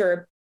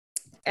culture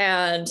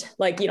and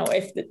like,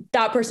 if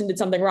that person did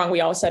something wrong, we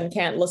all of a sudden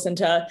can't listen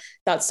to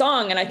that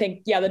song. And I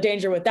think, the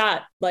danger with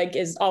that, like,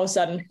 is all of a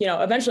sudden,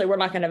 eventually we're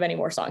not going to have any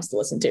more songs to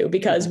listen to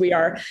because we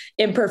are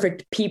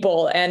imperfect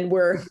people and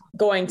we're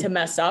going to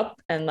mess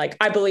up. And like,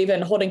 I believe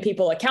in holding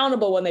people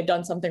accountable when they've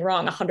done something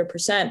wrong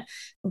 100%.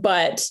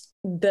 But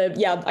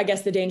I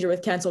guess the danger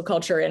with cancel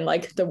culture and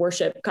like the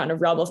worship kind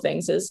of realm of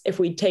things is if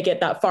we take it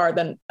that far,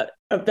 then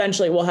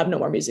eventually we'll have no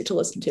more music to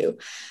listen to.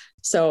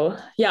 So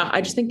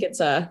I just think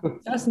it's a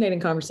fascinating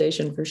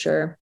conversation for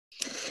sure.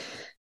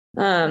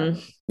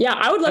 Yeah,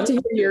 I would love to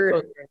hear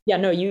your, yeah,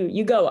 no,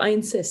 you go, I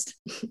insist.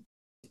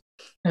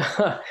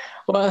 Well,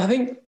 I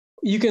think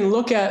you can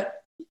look at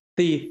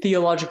the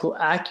theological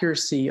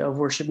accuracy of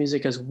worship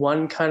music as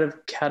one kind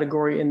of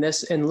category in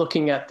this, and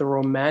looking at the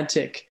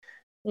romantic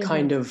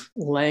kind of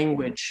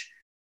language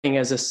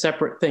as a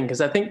separate thing,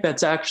 because I think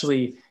that's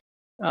actually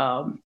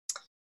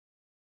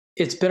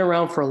it's been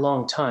around for a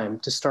long time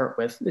to start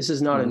with. This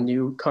is not a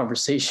new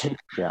conversation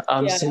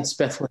since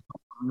Bethlehem,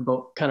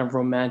 about kind of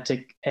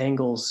romantic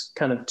angles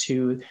kind of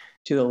to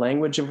the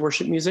language of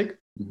worship music.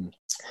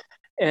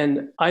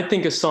 And I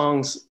think of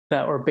songs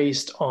that were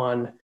based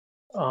on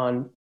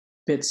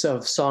bits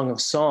of Song of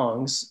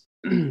Songs,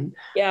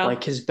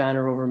 like His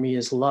banner over me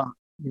is love.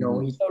 You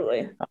know,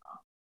 totally.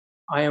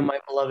 I am my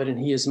beloved and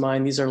he is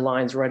mine. These are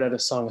lines right out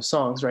of Song of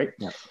Songs, right?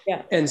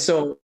 Yeah. And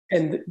so,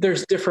 and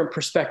there's different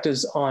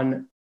perspectives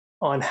on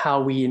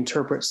how we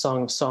interpret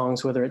Song of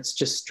Songs, whether it's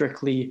just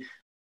strictly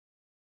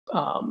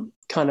kind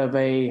of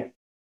a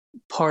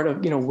part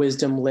of,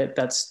 wisdom lit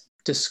that's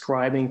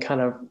describing kind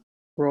of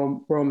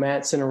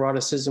romance and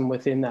eroticism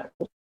within that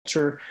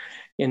culture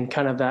in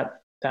kind of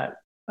that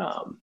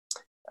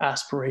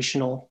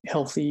aspirational,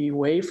 healthy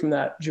way from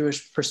that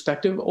Jewish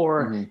perspective,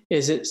 or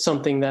is it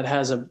something that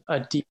has a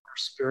deeper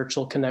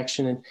spiritual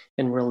connection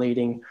in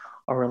relating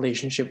our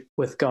relationship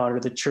with God, or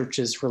the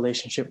church's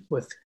relationship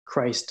with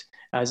Christ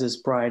as his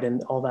bride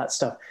and all that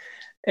stuff?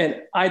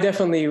 And I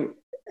definitely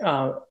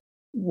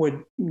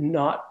would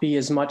not be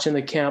as much in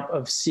the camp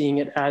of seeing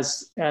it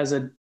as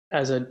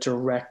a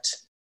direct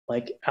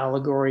like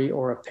allegory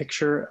or a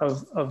picture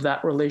of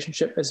that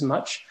relationship as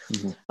much.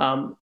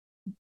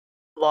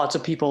 Lots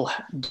of people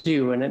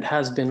do, and it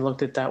has been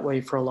looked at that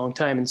way for a long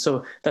time. And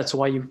so that's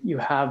why you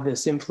have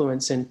this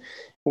influence in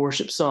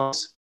worship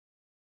songs.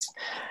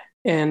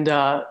 And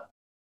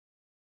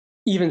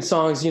even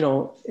songs,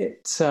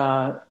 it's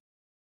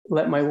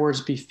let my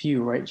words be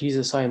few, right?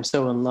 Jesus, I am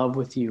so in love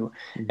with you.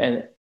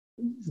 And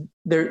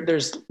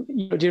there's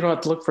you don't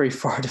have to look very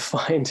far to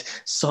find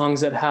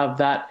songs that have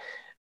that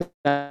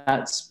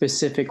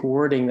specific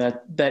wording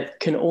that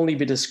can only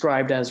be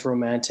described as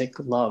romantic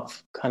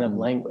love kind of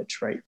language,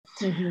 right?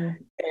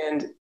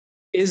 And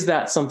is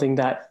that something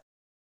that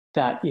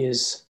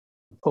is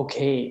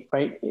okay,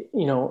 right?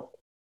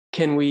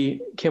 Can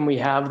we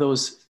have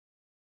those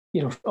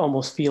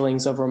almost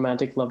feelings of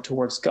romantic love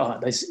towards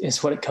God?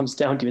 Is what it comes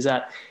down to.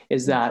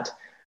 Is that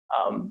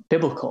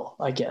biblical,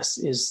 I guess,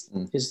 is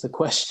the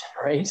question,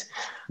 right?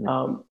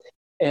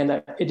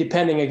 And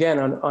depending again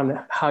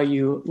on how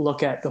you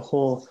look at the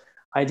whole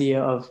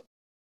idea of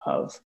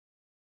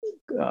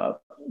the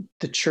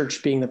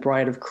church being the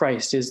bride of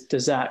Christ,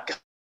 does that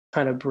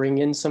kind of bring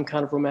in some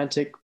kind of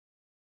romantic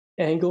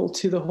angle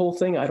to the whole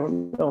thing? I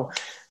don't know.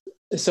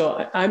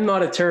 So I'm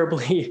not a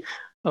terribly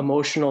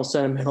emotional,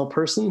 sentimental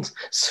person.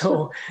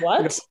 So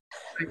what?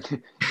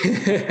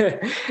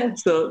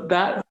 So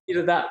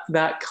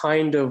that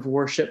kind of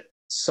worship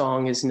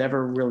song has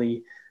never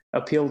really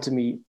appealed to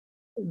me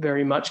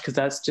very much, because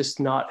that's just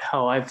not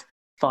how I've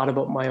thought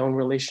about my own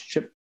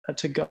relationship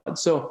to God.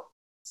 So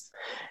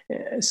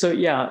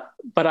yeah,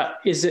 but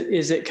is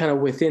it kind of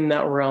within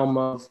that realm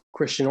of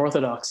Christian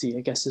orthodoxy,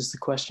 I guess, is the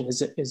question.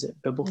 Is it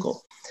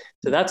biblical?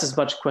 So that's as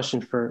much a question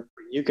for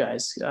you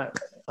guys.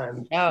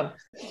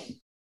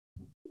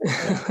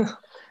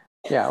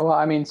 Yeah, well,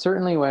 I mean,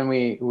 certainly when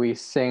we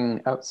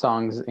sing out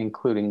songs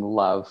including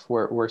love,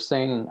 we're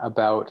singing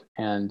about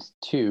and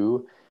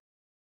to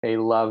a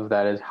love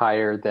that is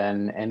higher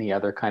than any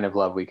other kind of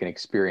love we can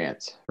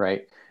experience,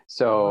 right?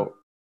 So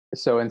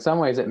in some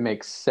ways it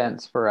makes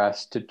sense for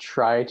us to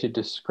try to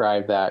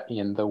describe that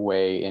in the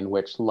way in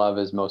which love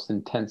is most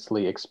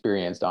intensely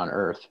experienced on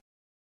earth,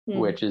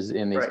 which is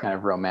in these kind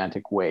of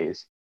romantic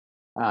ways.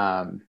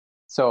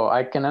 So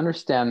I can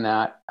understand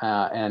that,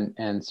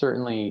 and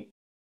certainly,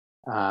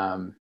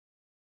 if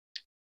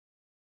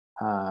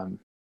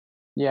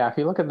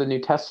you look at the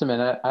New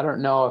Testament, I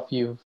don't know if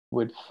you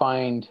would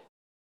find.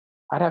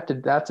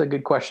 That's a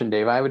good question,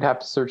 Dave. I would have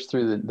to search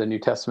through the New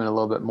Testament a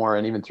little bit more,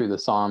 and even through the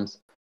Psalms,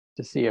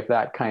 to see if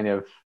that kind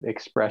of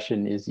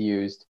expression is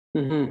used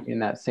in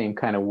that same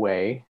kind of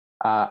way.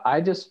 I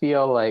just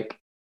feel like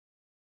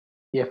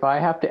if I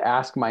have to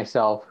ask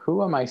myself,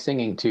 who am I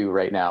singing to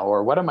right now?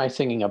 Or what am I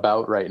singing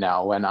about right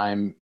now when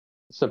I'm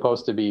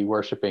supposed to be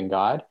worshiping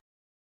God?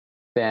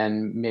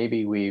 Then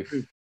maybe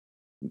we've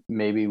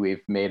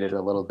made it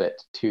a little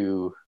bit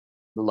too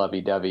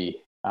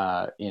lovey-dovey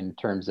in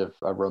terms of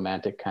a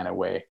romantic kind of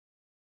way.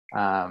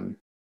 And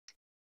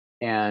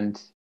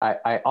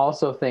I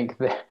also think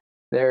that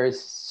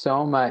there's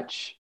so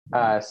much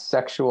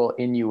sexual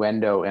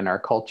innuendo in our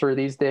culture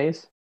these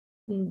days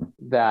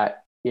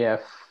that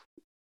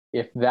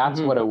if that's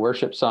what a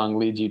worship song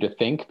leads you to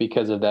think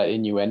because of that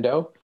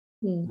innuendo,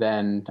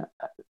 then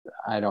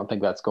I don't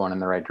think that's going in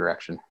the right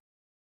direction.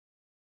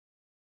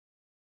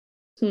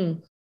 Yeah,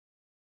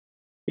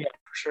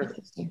 for sure.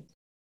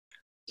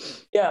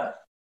 Yeah.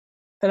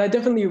 And I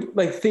definitely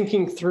like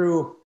thinking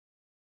through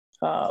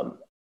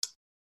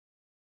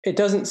it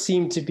doesn't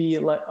seem to be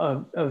like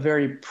a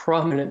very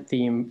prominent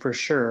theme for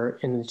sure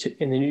in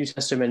the New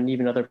Testament and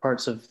even other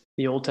parts of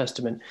the Old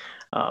Testament,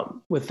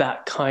 with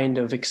that kind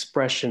of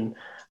expression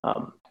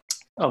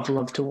of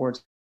love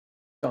towards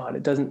God.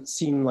 It doesn't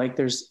seem like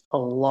there's a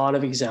lot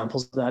of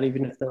examples of that,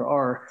 even if there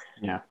are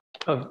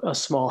a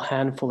small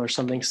handful or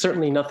something.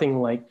 Certainly nothing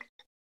like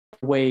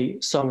the way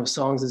Song of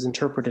Songs is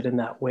interpreted in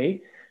that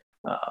way.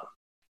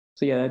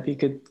 So yeah, that'd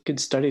be a good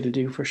study to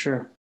do for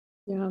sure.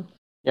 Yeah.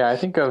 Yeah, I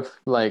think of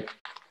like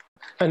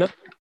another.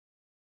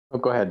 Oh,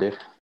 go ahead, Dave.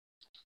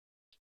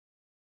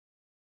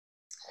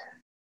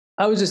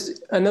 I was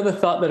just another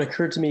thought that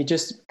occurred to me,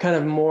 just kind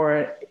of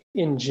more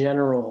in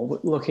general,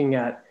 looking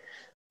at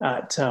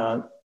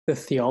the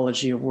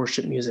theology of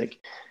worship music,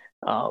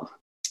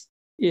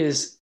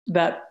 is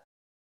that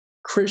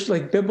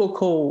like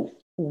biblical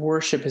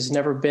worship has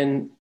never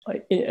been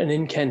an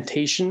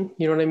incantation.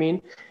 You know what I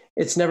mean?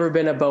 It's never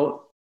been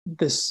about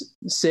this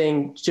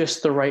saying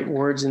just the right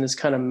words in this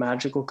kind of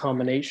magical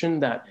combination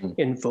that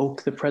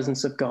invoke the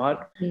presence of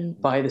God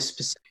by the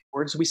specific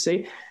words we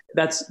say.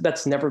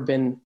 That's never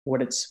been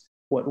what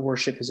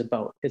worship is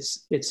about.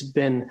 It's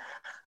been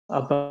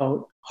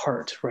about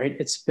heart, right?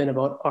 It's been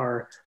about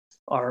our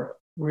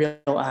real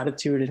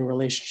attitude and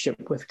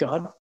relationship with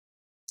God.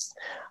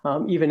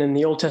 Even in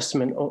the Old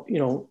Testament,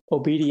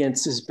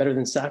 obedience is better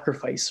than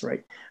sacrifice,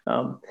 right?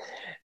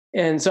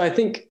 And so I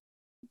think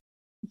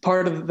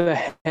part of the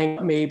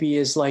hang maybe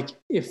is like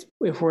if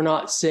we're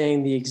not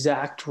saying the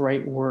exact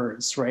right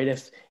words, right?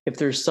 If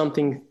there's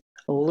something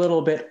a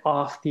little bit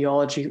off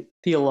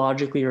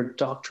theologically or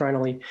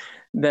doctrinally,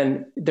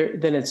 then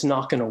it's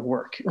not going to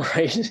work,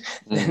 right?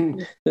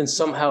 Then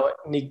somehow it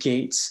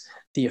negates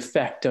the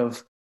effect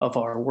of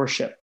our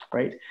worship,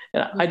 right?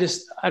 And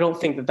I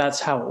don't think that that's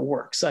how it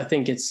works. I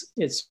think it's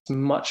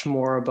much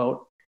more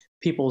about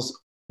people's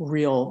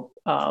real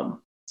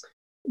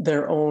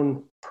their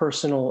own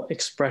personal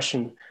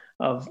expression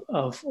of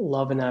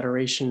love and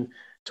adoration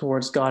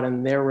towards God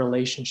and their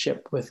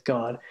relationship with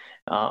God,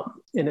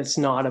 and it's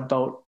not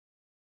about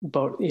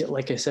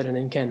like I said, an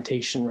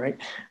incantation, right?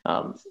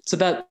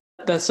 So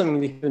that's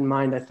something to keep in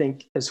mind, I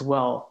think, as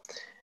well,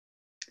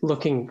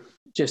 looking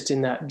just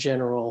in that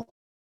general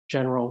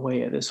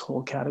way at this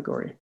whole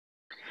category.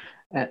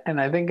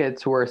 And I think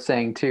it's worth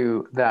saying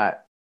too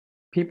that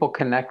people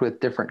connect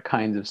with different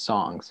kinds of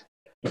songs.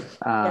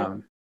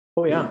 Oh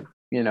yeah.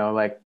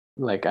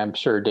 Like I'm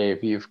sure,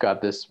 Dave, you've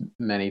got this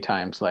many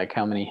times, like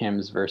how many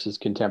hymns versus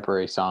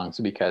contemporary songs,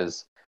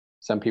 because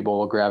some people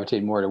will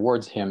gravitate more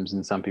towards hymns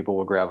and some people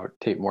will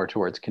gravitate more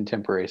towards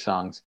contemporary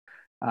songs.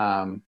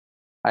 I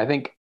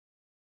think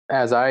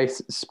as I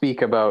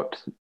speak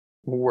about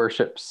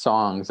worship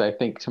songs, I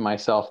think to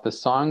myself, the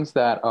songs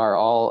that are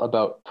all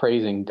about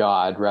praising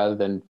God rather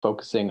than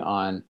focusing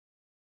on,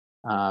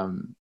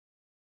 that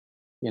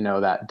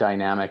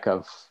dynamic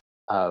of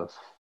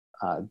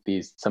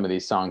some of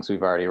these songs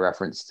we've already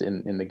referenced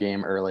in the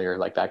game earlier,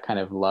 like that kind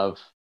of love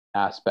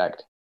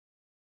aspect.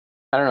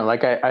 I don't know.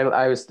 Like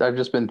I've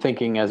just been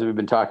thinking as we've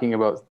been talking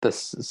about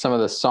this, some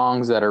of the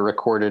songs that are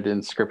recorded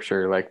in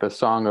Scripture, like the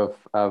song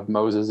of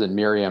Moses and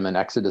Miriam in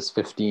Exodus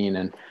 15,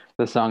 and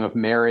the song of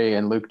Mary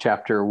in Luke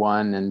chapter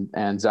 1,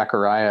 and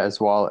Zechariah as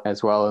well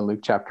in Luke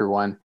chapter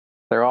 1.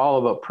 They're all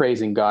about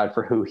praising God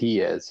for who He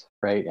is,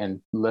 right,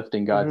 and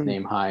lifting God's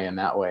name high in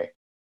that way.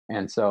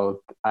 And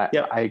so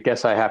I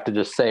guess I have to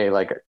just say,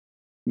 like,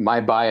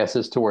 my bias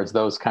is towards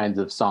those kinds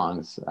of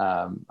songs.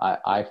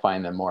 I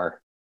find them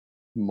more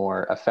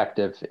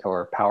effective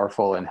or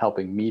powerful in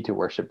helping me to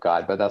worship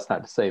God, but that's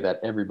not to say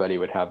that everybody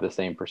would have the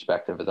same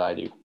perspective as I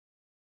do.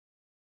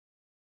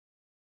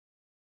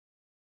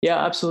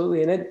 Yeah,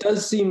 absolutely. And it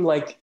does seem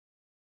like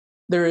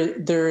there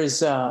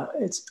is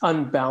it's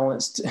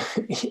unbalanced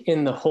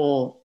in the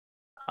whole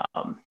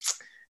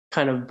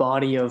kind of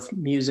body of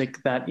music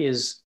that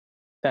is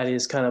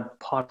kind of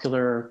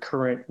popular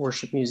current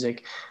worship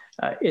music.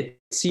 It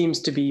seems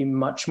to be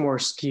much more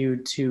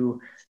skewed to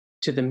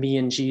the me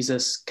and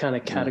Jesus kind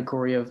of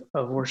category of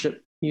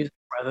worship music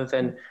rather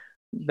than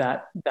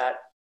that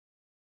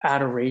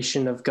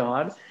adoration of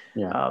God.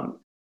 And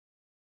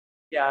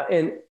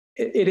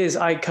it is,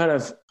 I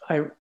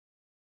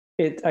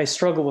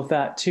struggle with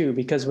that too,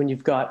 because when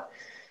you've got,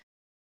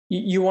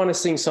 you want to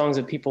sing songs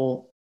that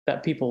people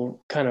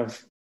kind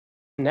of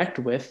connect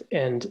with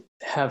and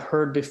have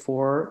heard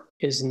before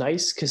is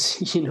nice, because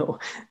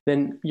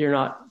then you're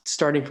not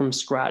starting from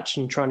scratch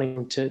and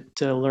trying to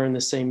learn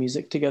the same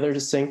music together to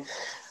sing.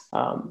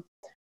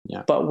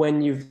 But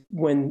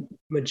when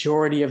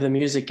majority of the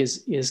music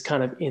is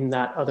kind of in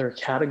that other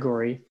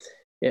category,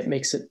 it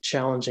makes it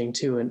challenging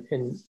too.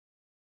 And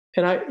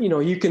I,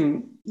 you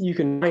can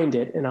find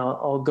it, and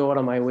I'll go out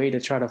of my way to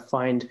try to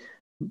find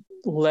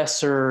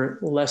lesser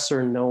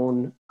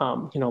known,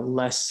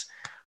 less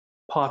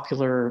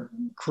popular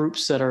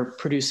groups that are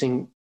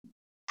producing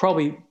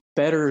probably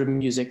better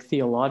music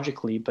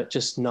theologically, but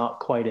just not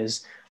quite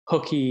as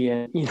hooky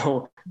and,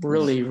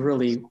 really,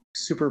 really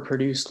super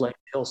produced like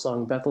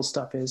Hillsong Bethel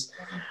stuff is.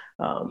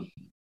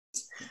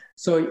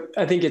 So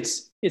I think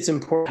it's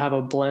important to have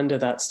a blend of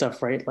that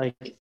stuff, right?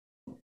 Like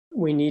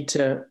we need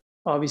to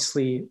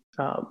obviously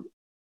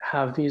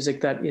have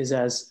music that is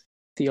as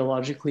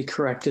theologically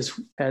correct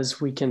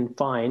as we can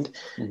find,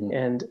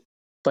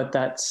 but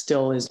that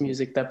still is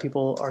music that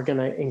people are going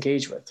to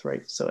engage with,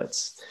 right? So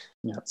that's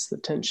the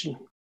tension.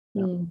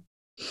 Yeah.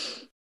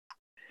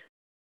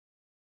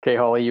 Okay,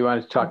 Holly, you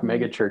wanted to talk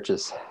mega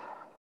churches.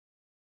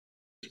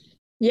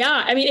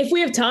 Yeah, I mean, if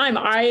we have time,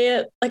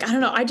 I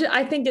don't know.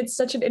 I think it's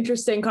such an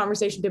interesting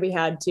conversation to be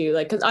had too.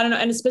 Like, because I don't know,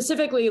 and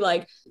specifically,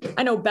 like,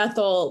 I know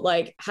Bethel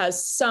like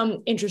has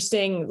some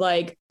interesting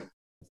like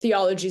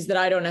theologies that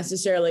I don't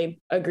necessarily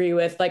agree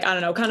with. Like, I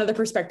don't know, kind of the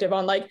perspective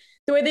on like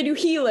the way they do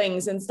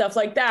healings and stuff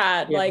like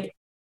that. Yeah. Like,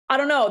 I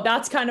don't know.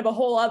 That's kind of a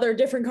whole other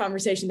different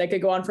conversation that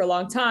could go on for a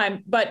long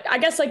time. But I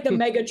guess like the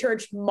mega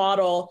church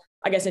model,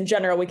 I guess in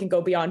general, we can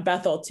go beyond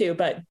Bethel too.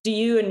 But do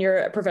you, in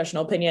your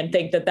professional opinion,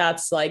 think that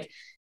that's like,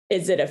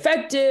 is it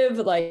effective?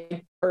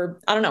 Like, or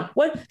I don't know.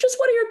 What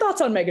are your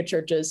thoughts on mega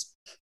churches?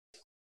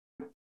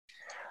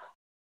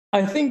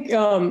 I think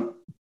a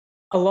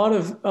lot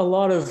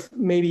of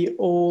maybe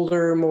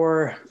older,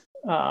 more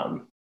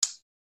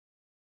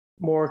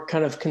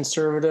kind of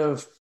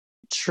conservative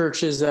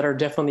churches that are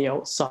definitely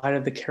outside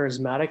of the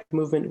charismatic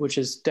movement, which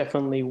is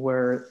definitely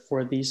where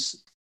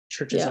these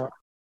churches are.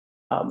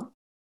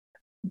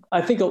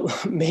 I think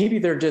maybe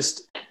they're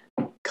just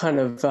kind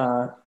of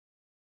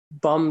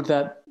bummed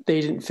that they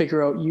didn't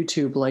figure out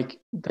YouTube like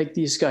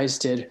these guys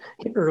did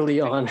early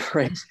on,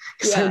 right?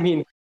 Because I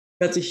mean,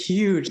 that's a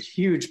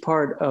huge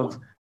part of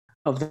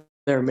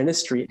their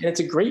ministry, and it's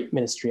a great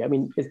ministry. I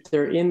mean,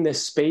 they're in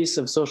this space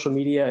of social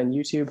media and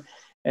YouTube,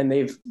 and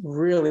they've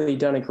really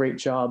done a great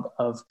job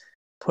of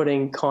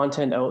putting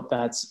content out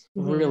that's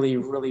really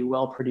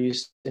well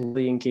produced and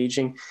really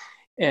engaging,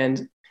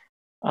 and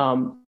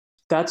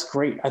that's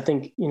great. I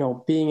think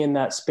being in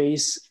that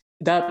space.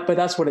 But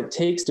that's what it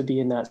takes to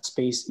be in that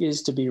space,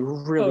 is to be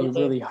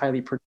really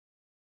highly productive.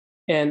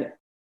 And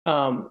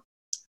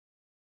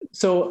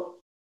so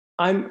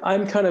I'm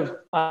kind of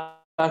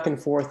back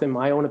and forth in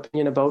my own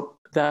opinion about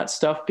that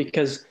stuff,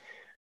 because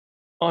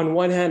on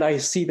one hand, I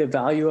see the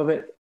value of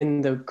it in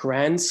the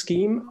grand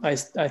scheme. I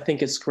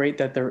think it's great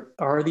that there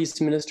are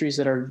these ministries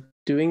that are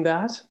doing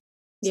that.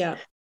 Yeah.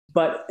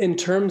 But in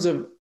terms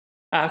of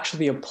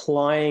actually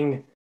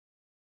applying,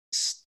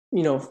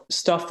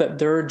 stuff that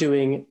they're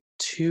doing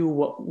to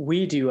what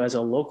we do as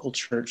a local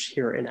church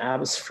here in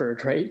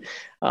Abbotsford, right?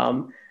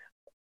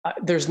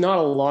 There's not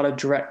a lot of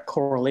direct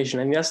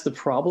correlation. I mean, that's the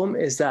problem,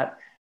 is that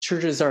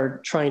churches are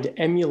trying to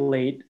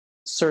emulate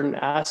certain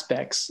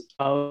aspects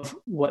of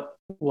what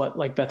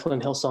like Bethel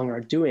and Hillsong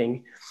are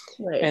doing,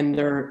 right. And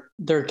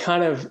they're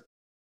kind of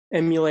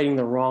emulating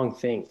the wrong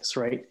things,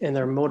 right? And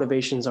their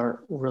motivations aren't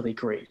really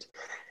great.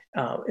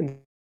 And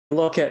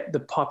look at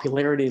the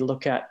popularity,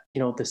 look at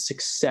the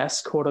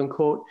success, quote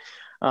unquote.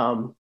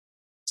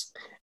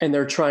 And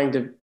they're trying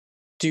to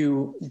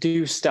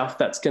do stuff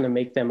that's going to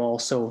make them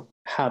also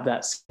have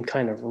that same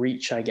kind of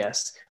reach, I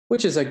guess,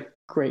 which is a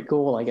great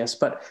goal, I guess.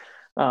 But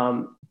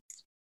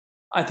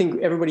I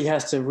think everybody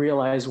has to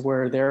realize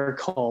where they're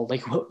called,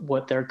 like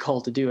what they're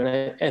called to do.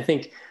 And I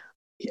think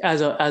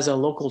as a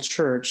local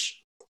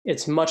church,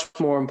 it's much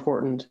more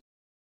important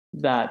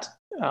that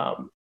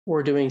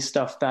we're doing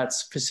stuff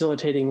that's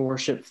facilitating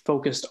worship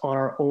focused on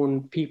our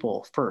own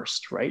people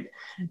first, right?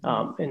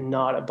 And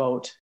not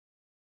about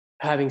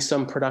having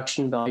some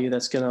production value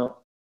that's going to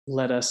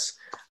let us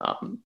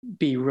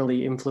be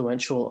really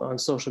influential on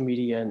social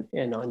media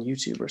and on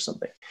YouTube or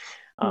something.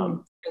 And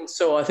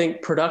so I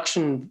think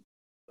production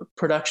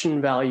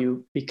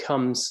value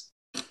becomes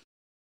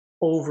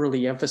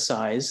overly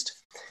emphasized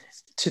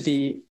to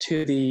the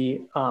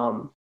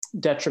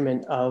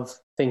detriment of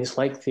things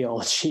like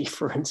theology,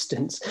 for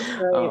instance.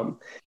 Right.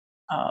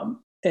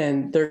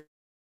 And they're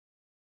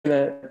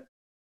going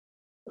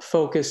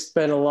to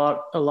spend a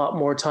lot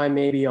more time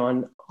maybe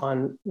on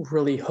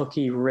really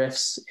hooky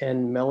riffs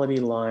and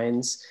melody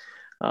lines,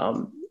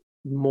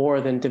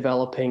 more than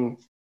developing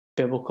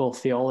biblical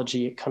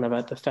theology kind of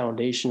at the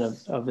foundation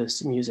of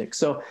this music.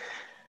 So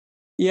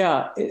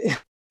yeah,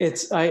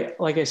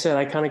 like I said,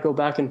 I kind of go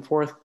back and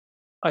forth.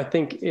 I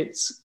think it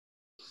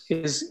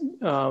is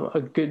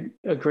a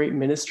great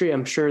ministry.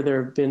 I'm sure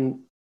there have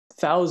been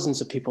thousands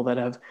of people that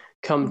have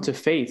come to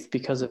faith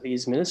because of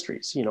these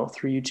ministries,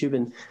 through YouTube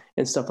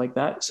and stuff like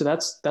that. So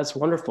that's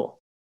wonderful.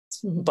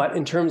 But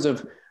in terms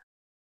of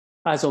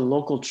as a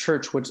local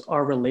church, what's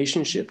our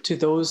relationship to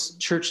those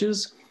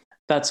churches?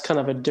 That's kind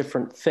of a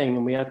different thing.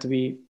 And we have to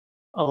be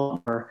a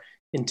lot more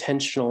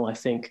intentional, I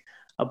think,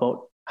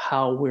 about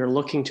how we're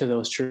looking to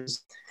those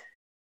churches.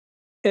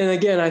 And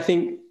again, I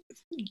think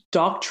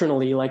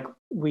doctrinally, like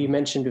we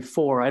mentioned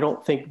before, I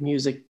don't think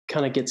music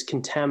kind of gets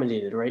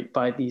contaminated, right,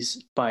 by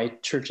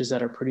churches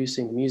that are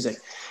producing the music.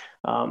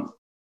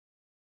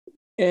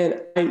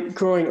 And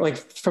growing like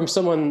from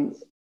someone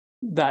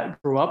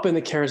that grew up in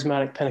the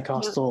charismatic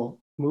Pentecostal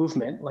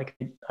movement, like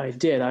I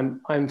did,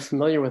 I'm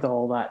familiar with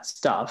all that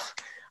stuff.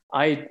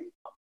 I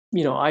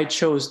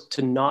chose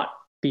to not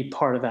be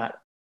part of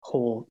that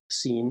whole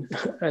scene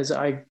as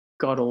I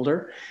got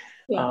older.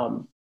 Yeah.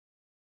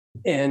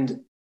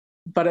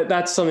 But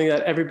that's something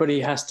that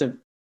everybody has to,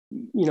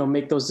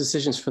 make those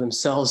decisions for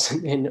themselves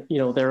in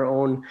their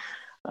own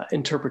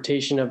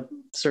interpretation of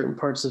certain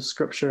parts of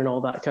scripture and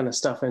all that kind of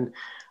stuff. And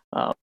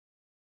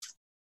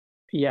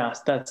yeah,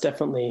 that's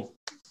definitely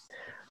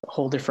a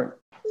whole different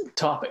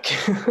topic.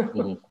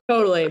 Mm-hmm.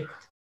 Totally.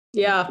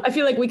 Yeah, I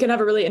feel like we can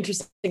have a really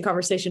interesting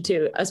conversation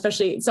too,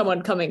 especially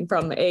someone coming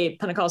from a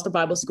Pentecostal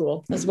Bible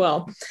school as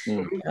well.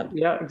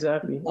 Yeah,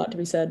 exactly. A lot to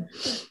be said.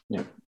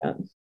 Yeah.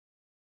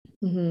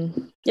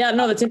 Mm-hmm. Yeah,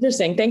 no, that's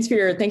interesting. Thanks for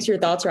your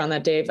thoughts around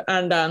that, Dave.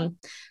 And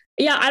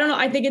yeah, I don't know.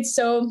 I think it's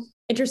so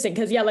interesting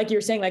because like you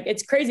were saying, like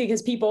it's crazy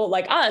because people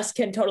like us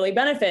can totally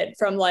benefit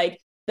from like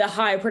the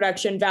high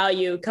production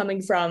value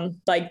coming from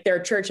like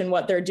their church and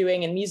what they're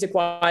doing and music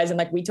wise. And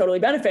like, we totally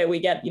benefit. We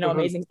get,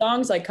 amazing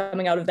songs like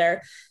coming out of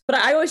there. But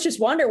I always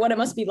just wonder what it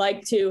must be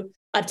like to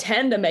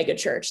attend a mega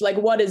church. Like,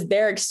 what is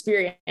their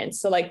experience?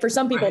 So like for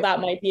some people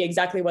that might be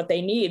exactly what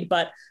they need,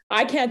 but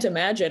I can't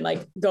imagine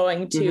like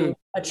going to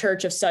a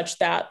church of such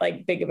that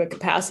like big of a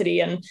capacity.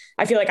 And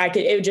I feel like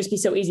it would just be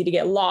so easy to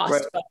get lost.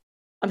 Right. But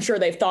I'm sure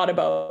they've thought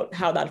about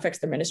how that affects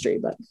their ministry,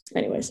 but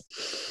anyways.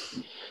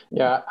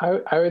 Yeah,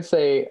 I would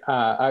say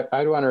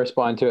I'd want to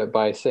respond to it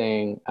by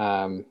saying,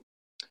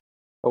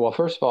 well,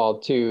 first of all,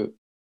 to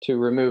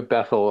remove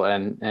Bethel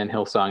and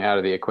Hillsong out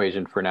of the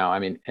equation for now. I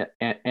mean,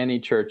 any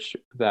church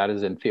that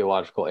is in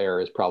theological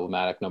error is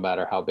problematic, no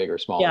matter how big or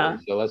small it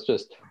is. So let's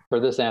just, for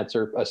this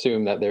answer,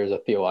 assume that there's a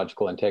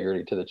theological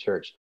integrity to the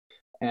church.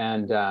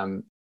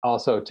 And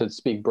also to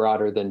speak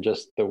broader than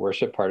just the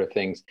worship part of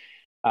things.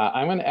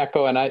 I'm going to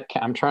echo, and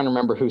I'm trying to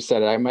remember who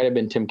said it. It might have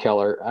been Tim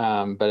Keller,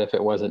 but if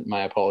it wasn't,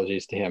 my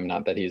apologies to him.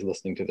 Not that he's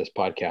listening to this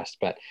podcast,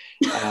 but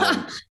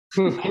I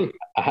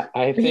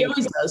think he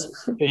always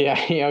does. Yeah,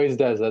 he always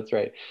does. That's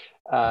right.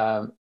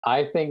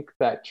 I think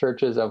that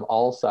churches of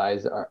all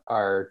size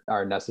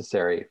are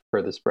necessary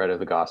for the spread of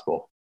the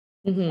gospel.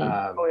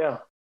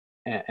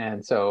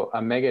 And so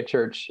a mega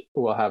church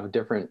will have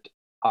different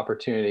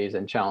opportunities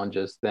and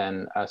challenges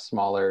than a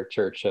smaller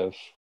church of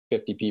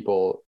 50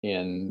 people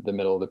in the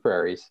middle of the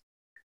prairies.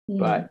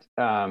 But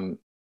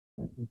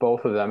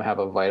both of them have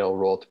a vital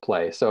role to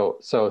play. So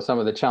some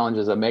of the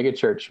challenges a mega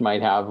church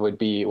might have would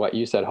be what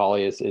you said,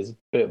 Holly, is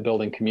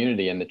building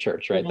community in the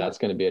church, right? That's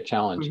going to be a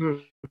challenge.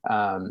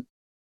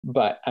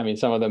 But I mean,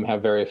 some of them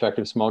have very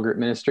effective small group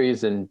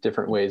ministries and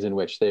different ways in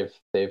which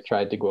they've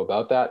tried to go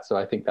about that. So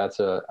I think that's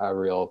a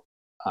real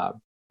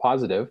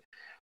positive.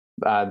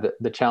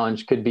 The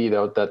challenge could be,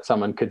 though, that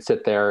someone could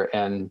sit there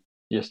and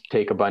just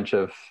take a bunch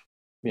of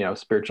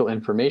spiritual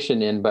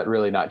information in, but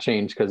really not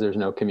change because there's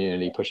no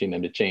community pushing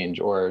them to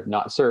change, or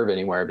not serve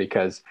anywhere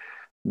because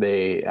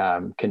they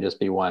can just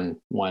be one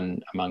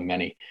among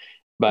many.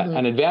 But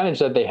an advantage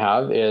that they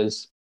have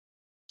is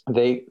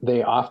they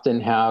often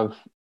have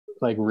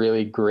like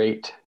really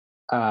great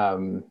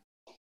quality,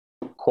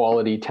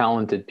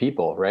 talented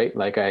people, right?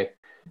 Like I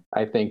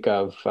think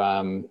of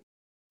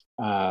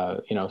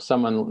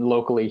someone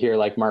locally here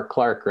like Mark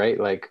Clark, right?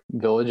 Like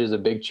Village is a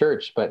big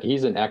church, but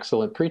he's an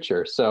excellent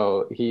preacher.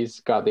 So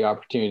he's got the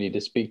opportunity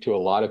to speak to a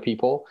lot of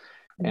people.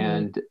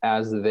 And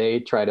as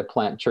they try to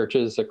plant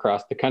churches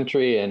across the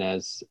country, and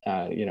as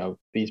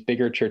these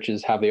bigger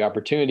churches have the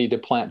opportunity to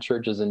plant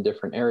churches in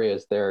different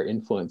areas, their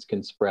influence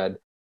can spread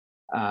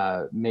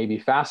maybe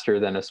faster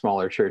than a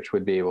smaller church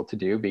would be able to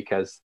do,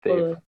 because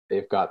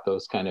they've got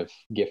those kind of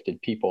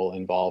gifted people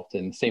involved.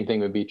 And the same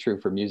thing would be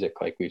true for music,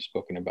 like we've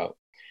spoken about.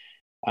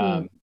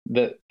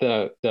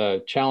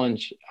 The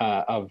challenge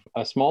of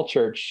a small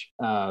church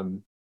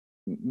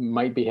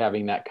might be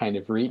having that kind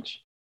of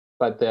reach,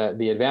 but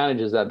the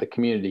advantage is that the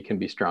community can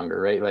be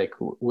stronger, right? Like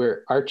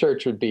our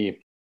church would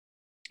be,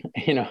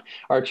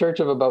 our church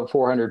of about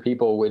 400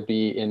 people would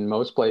be in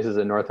most places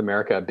in North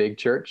America a big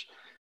church.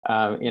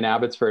 In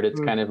Abbotsford, it's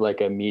kind of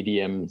like a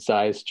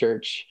medium-sized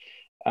church.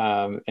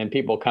 And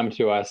people come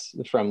to us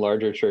from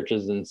larger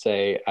churches and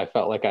say, I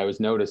felt like I was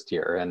noticed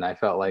here, and I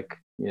felt like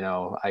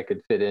I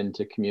could fit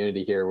into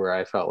community here, where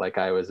I felt like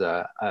I was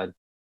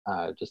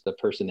just a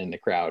person in the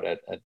crowd at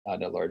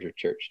a larger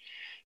church.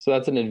 So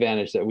that's an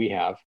advantage that we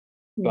have,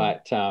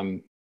 but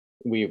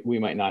we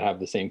might not have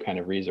the same kind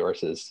of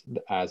resources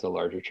as a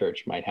larger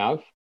church might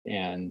have,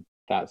 and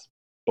that's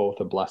both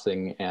a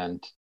blessing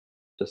and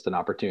just an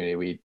opportunity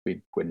we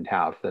wouldn't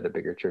have that a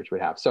bigger church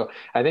would have. So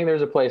I think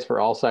there's a place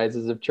for all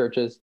sizes of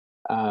churches.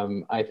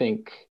 I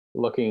think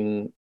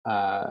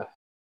I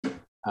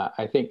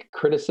think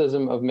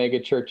criticism of mega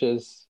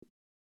churches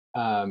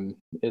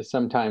is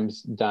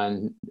sometimes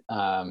done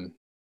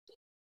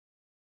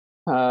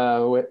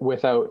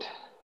without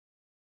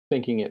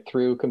thinking it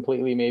through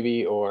completely,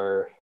 maybe,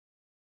 or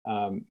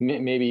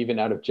maybe even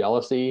out of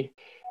jealousy,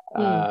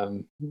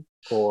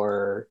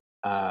 or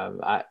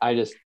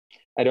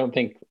I don't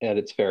think that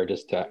it's fair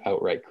just to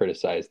outright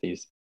criticize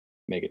these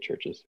mega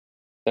churches.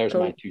 There's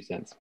my 2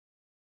 cents.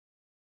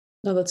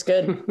 No, that's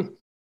good.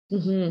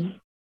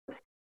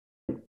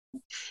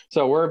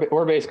 So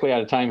we're basically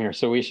out of time here.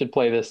 So we should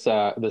play this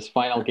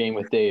final game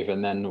with Dave,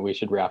 and then we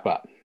should wrap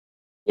up.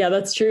 Yeah,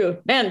 that's true.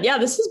 Man, yeah,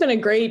 this has been a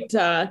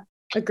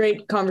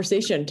great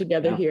conversation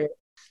together here.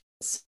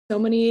 So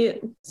many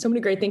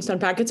great things to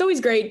unpack. It's always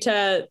great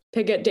to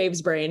pick at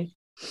Dave's brain.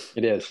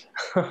 It is.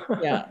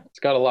 Yeah. It's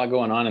got a lot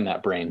going on in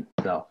that brain.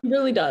 So it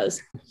really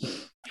does.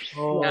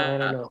 Oh, yeah. I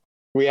don't know.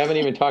 We haven't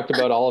even talked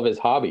about all of his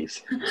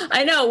hobbies.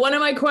 I know. One of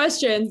my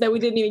questions that we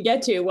didn't even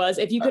get to was,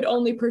 if you could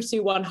only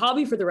pursue one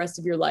hobby for the rest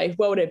of your life,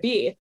 what would it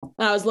be?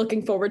 I was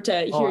looking forward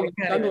to hearing you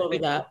struggle over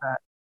that.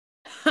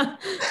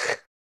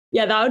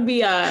 Yeah, that would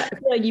be, I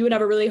feel like you would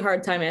have a really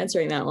hard time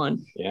answering that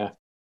one. Yeah.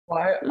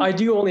 Well, I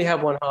do only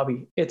have one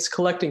hobby. It's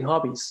collecting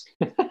hobbies.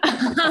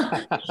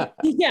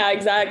 Yeah,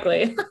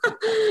 exactly.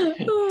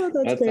 Oh,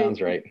 that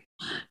sounds right.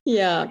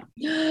 Yeah.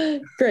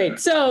 Great.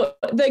 So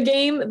the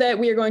game that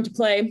we are going to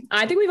play,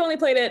 I think we've only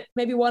played it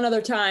maybe one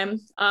other time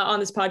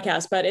on this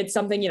podcast, but it's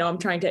something, I'm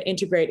trying to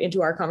integrate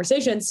into our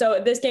conversation. So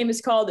this game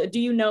is called Do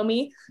You Know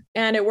Me?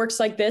 And it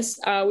works like this.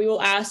 We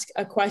will ask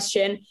a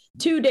question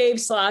to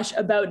Dave /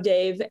 about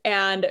Dave,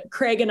 and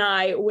Craig and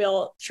I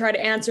will try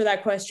to answer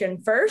that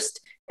question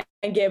first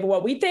and give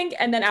what we think.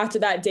 And then after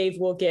that, Dave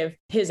will give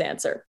his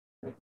answer.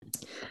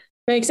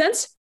 Make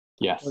sense?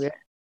 Yes. Okay.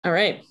 All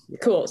right,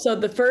 cool. So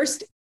the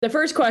first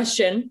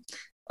question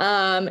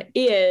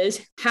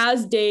is,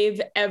 has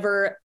Dave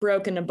ever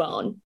broken a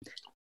bone?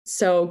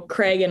 So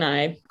Craig and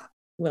I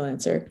will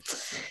answer.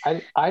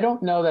 I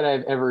don't know that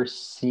I've ever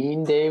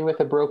seen Dave with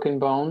a broken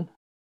bone.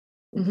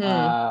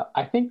 Mm-hmm.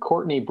 I think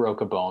Courtney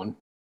broke a bone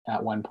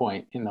at one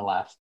point in the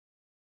last,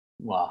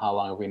 well, how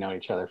long have we known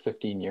each other?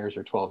 15 years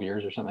or 12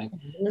 years or something.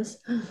 Yes.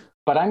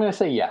 But I'm going to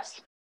say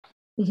yes.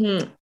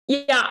 Mm-hmm.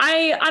 Yeah,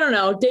 I don't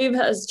know. Dave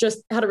has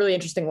just had a really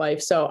interesting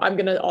life, so I'm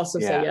going to also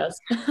say yes.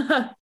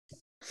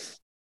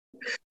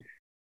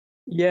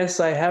 Yes,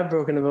 I have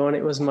broken a bone.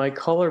 It was my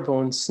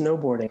collarbone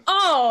snowboarding.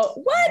 Oh,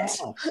 what?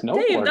 Oh,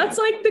 Dave, that's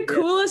like the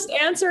coolest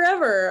answer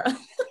ever.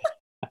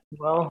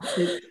 Well,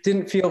 it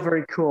didn't feel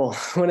very cool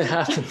when it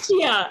happened.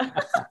 Yeah.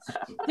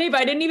 Dave,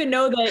 I didn't even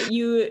know that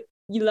you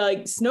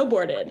like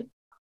snowboarded.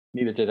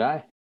 Neither did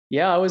I.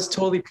 Yeah, I was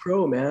totally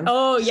pro, man.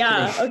 Oh,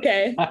 yeah.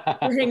 Okay.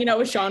 We're hanging out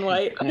with Sean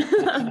White.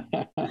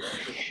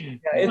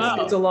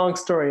 It's a long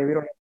story. We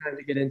don't have time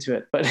to get into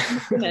it. But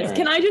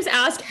Can I just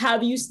ask,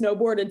 have you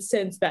snowboarded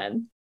since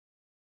then?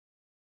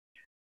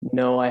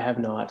 No, I have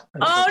not.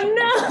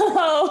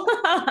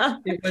 Oh,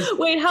 no.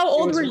 Wait, how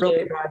old were you?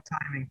 Really bad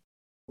timing.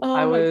 Oh,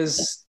 I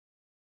was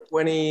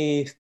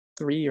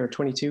 23 or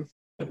 22.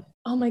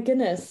 Oh my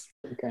goodness.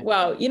 Okay.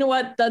 Wow. You know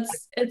what?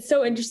 It's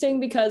so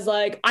interesting because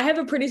like I have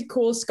a pretty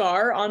cool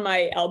scar on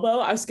my elbow.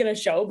 I was going to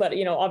show, but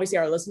obviously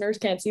our listeners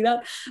can't see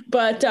that,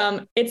 but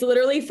it's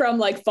literally from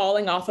like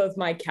falling off of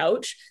my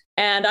couch.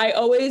 And I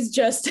always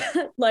just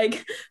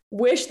like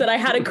wish that I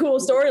had a cool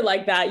story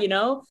like that,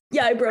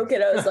 Yeah, I broke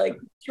it. I was like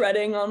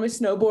shredding on my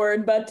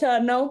snowboard, but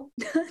no,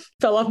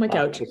 fell off my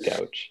couch.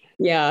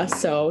 Yeah.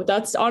 So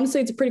that's honestly,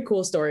 it's a pretty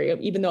cool story,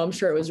 even though I'm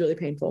sure it was really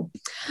painful.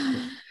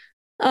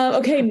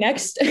 Okay,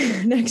 next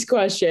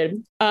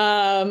question.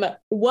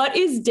 What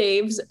is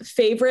Dave's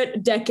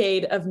favorite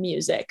decade of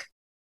music?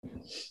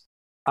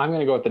 I'm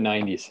going to go with the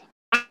 90s.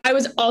 I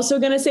was also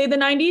going to say the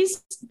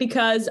 90s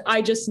because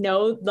I just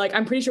know, like,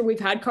 I'm pretty sure we've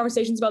had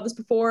conversations about this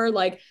before.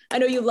 Like, I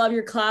know you love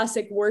your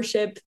classic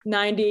worship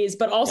 90s,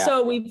 but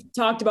also we've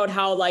talked about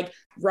how like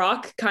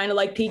rock kind of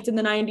like peaked in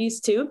the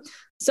 90s too.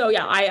 So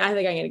yeah, I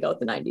think I'm going to go with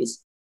the 90s.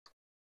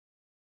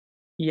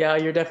 Yeah,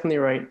 you're definitely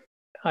right.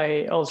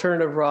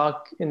 Alternative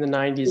rock in the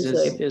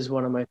 90s is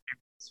one of my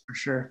favorites for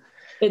sure.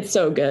 It's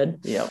so good.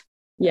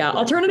 Yeah.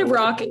 Alternative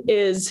rock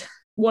is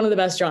one of the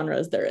best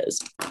genres there is.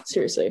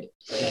 Seriously.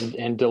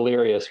 And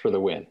Delirious for the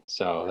win.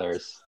 So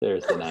there's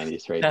the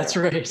 90s right That's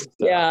there. Right. So.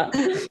 Yeah.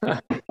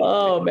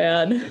 Oh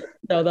man.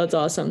 No, that's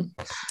awesome.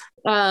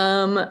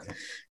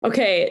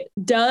 Okay.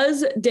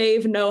 Does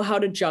Dave know how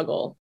to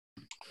juggle?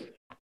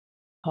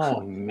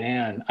 Oh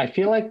man. I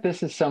feel like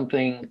this is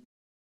something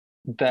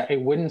that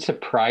it wouldn't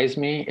surprise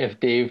me if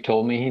Dave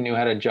told me he knew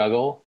how to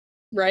juggle.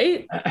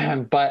 Right.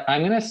 But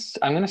I'm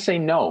gonna say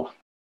no.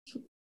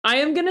 I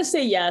am gonna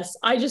say yes.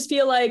 I just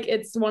feel like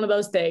it's one of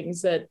those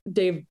things that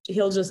Dave,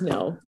 he'll just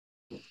know.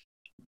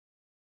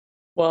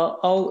 Well,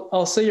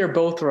 I'll say you're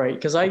both right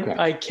because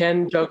I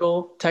can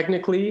juggle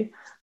technically,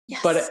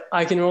 but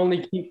I can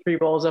only keep 3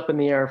 balls up in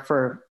the air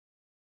for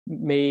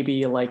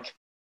maybe like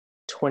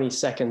 20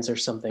 seconds or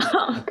something.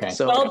 Okay.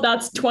 So well,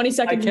 that's 20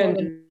 seconds.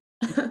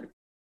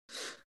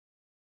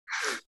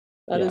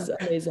 That is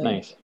amazing.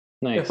 Nice.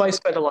 If I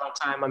spent a lot of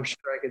time, I'm sure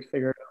I could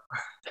figure it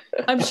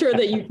out. I'm sure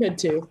that you could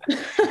too.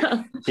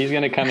 He's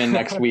going to come in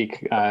next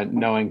week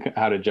knowing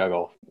how to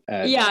juggle.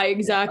 Yeah,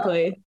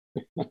 exactly.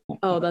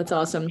 Oh, that's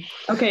awesome.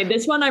 Okay,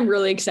 this one I'm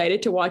really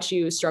excited to watch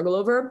you struggle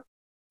over.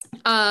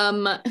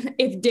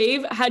 If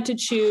Dave had to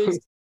choose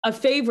a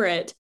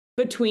favorite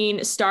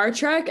between Star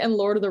Trek and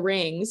Lord of the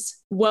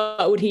Rings,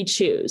 what would he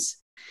choose?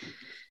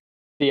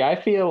 See, I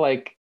feel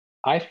like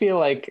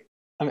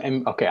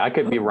okay, I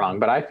could be wrong,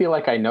 but I feel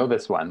like I know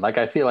this one. Like,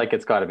 I feel like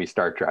it's got to be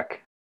Star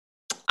Trek.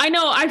 I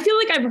know. I feel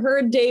like I've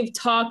heard Dave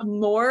talk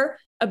more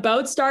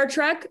about Star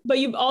Trek, but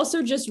you've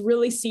also just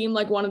really seemed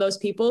like one of those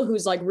people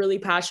who's like really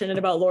passionate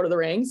about Lord of the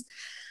Rings.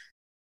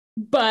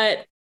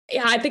 But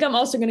yeah, I think I'm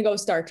also going to go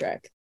with Star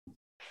Trek.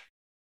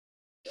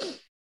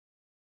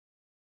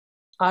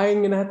 I'm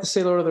going to have to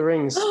say Lord of the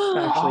Rings,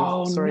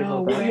 actually. Sorry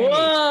about that.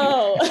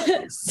 Whoa.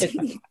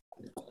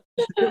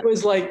 If it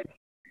was like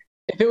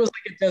a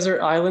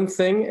desert island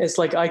thing, it's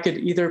like I could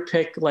either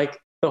pick like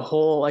the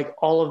whole, like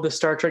all of the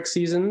Star Trek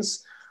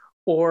seasons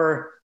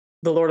or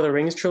the Lord of the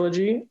Rings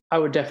trilogy. I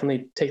would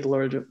definitely take the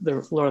Lord of the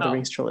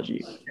Rings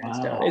trilogy.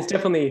 Wow. It's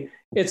definitely,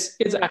 it's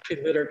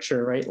actually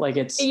literature, right? Like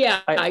it's.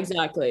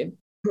 Exactly.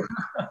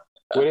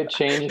 Would it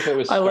change if it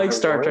was I like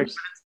Star Trek.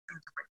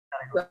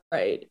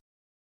 Right.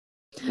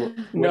 Would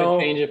it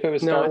change if it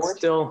was Star Wars?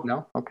 Still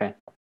no. Okay.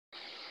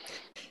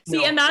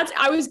 See, and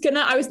I was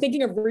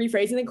thinking of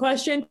rephrasing the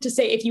question to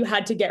say, if you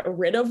had to get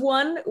rid of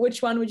one,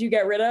 which one would you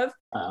get rid of?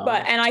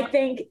 And I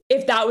think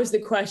if that was the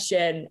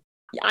question,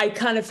 I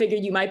kind of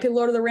figured you might pick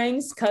Lord of the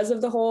Rings because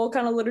of the whole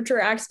kind of literature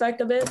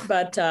aspect of it.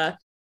 But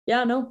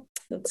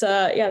it's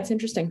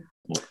interesting.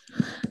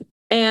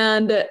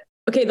 And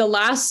okay, the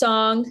last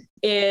song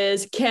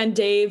is, can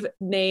Dave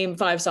name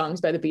 5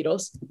 songs by the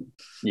Beatles?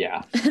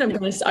 Yeah. And I'm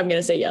gonna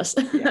say yes.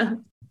 Yeah.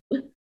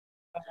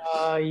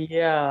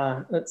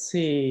 Let's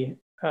see.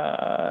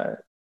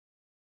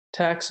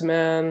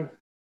 Taxman,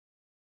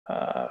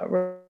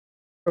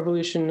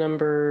 Revolution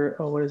number.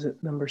 Oh, what is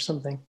it? Number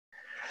something.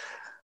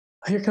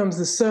 Here Comes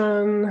the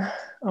Sun.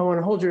 I Want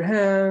to Hold Your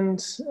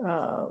Hand.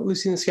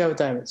 Lucy in the Sky with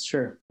Diamonds.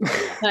 Sure.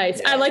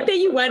 Nice. I like that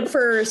you went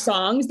for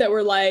songs that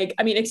were like,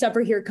 I mean, except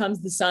for Here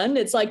Comes the Sun,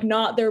 it's like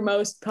not their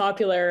most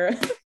popular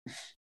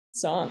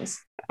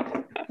songs.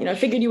 You know, I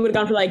figured you would have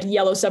gone for like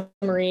Yellow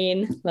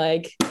Submarine,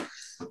 like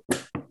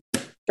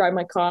Drive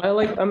My Car.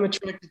 I'm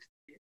attracted to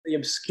the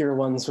obscure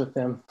ones with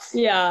them.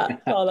 Yeah.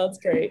 Oh, that's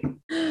great.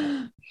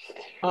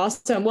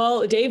 Awesome.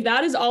 Well, Dave,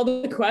 that is all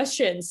the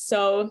questions.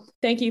 So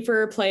thank you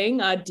for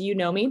playing. Do You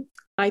Know Me?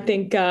 I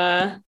think,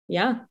 got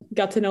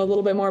to know a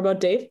little bit more about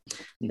Dave.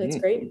 That's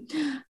great.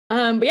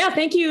 But yeah,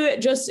 thank you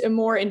just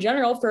more in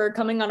general for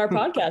coming on our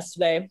podcast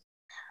today.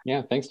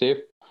 Yeah. Thanks,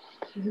 Dave.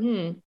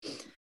 Mm-hmm.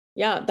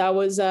 Yeah, that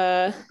was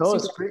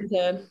great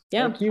to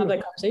have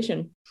that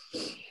conversation.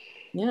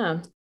 Yeah.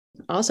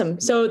 Awesome.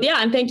 So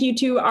and thank you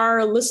to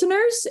our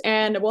listeners,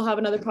 and we'll have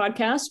another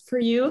podcast for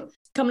you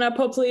coming up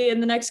hopefully in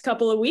the next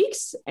couple of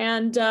weeks.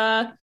 And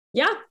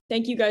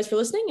thank you guys for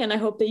listening, and I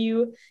hope that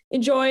you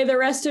enjoy the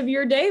rest of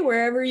your day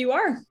wherever you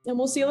are, and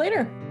we'll see you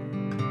later.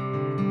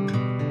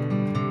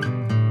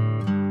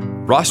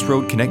 Ross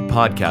Road Connect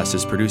podcast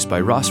is produced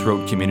by Ross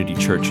Road Community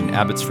Church in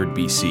Abbotsford,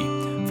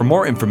 BC. For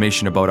more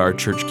information about our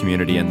church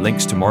community and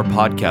links to more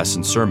podcasts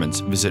and sermons,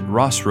 visit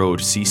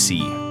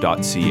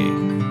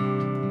rossroadcc.ca.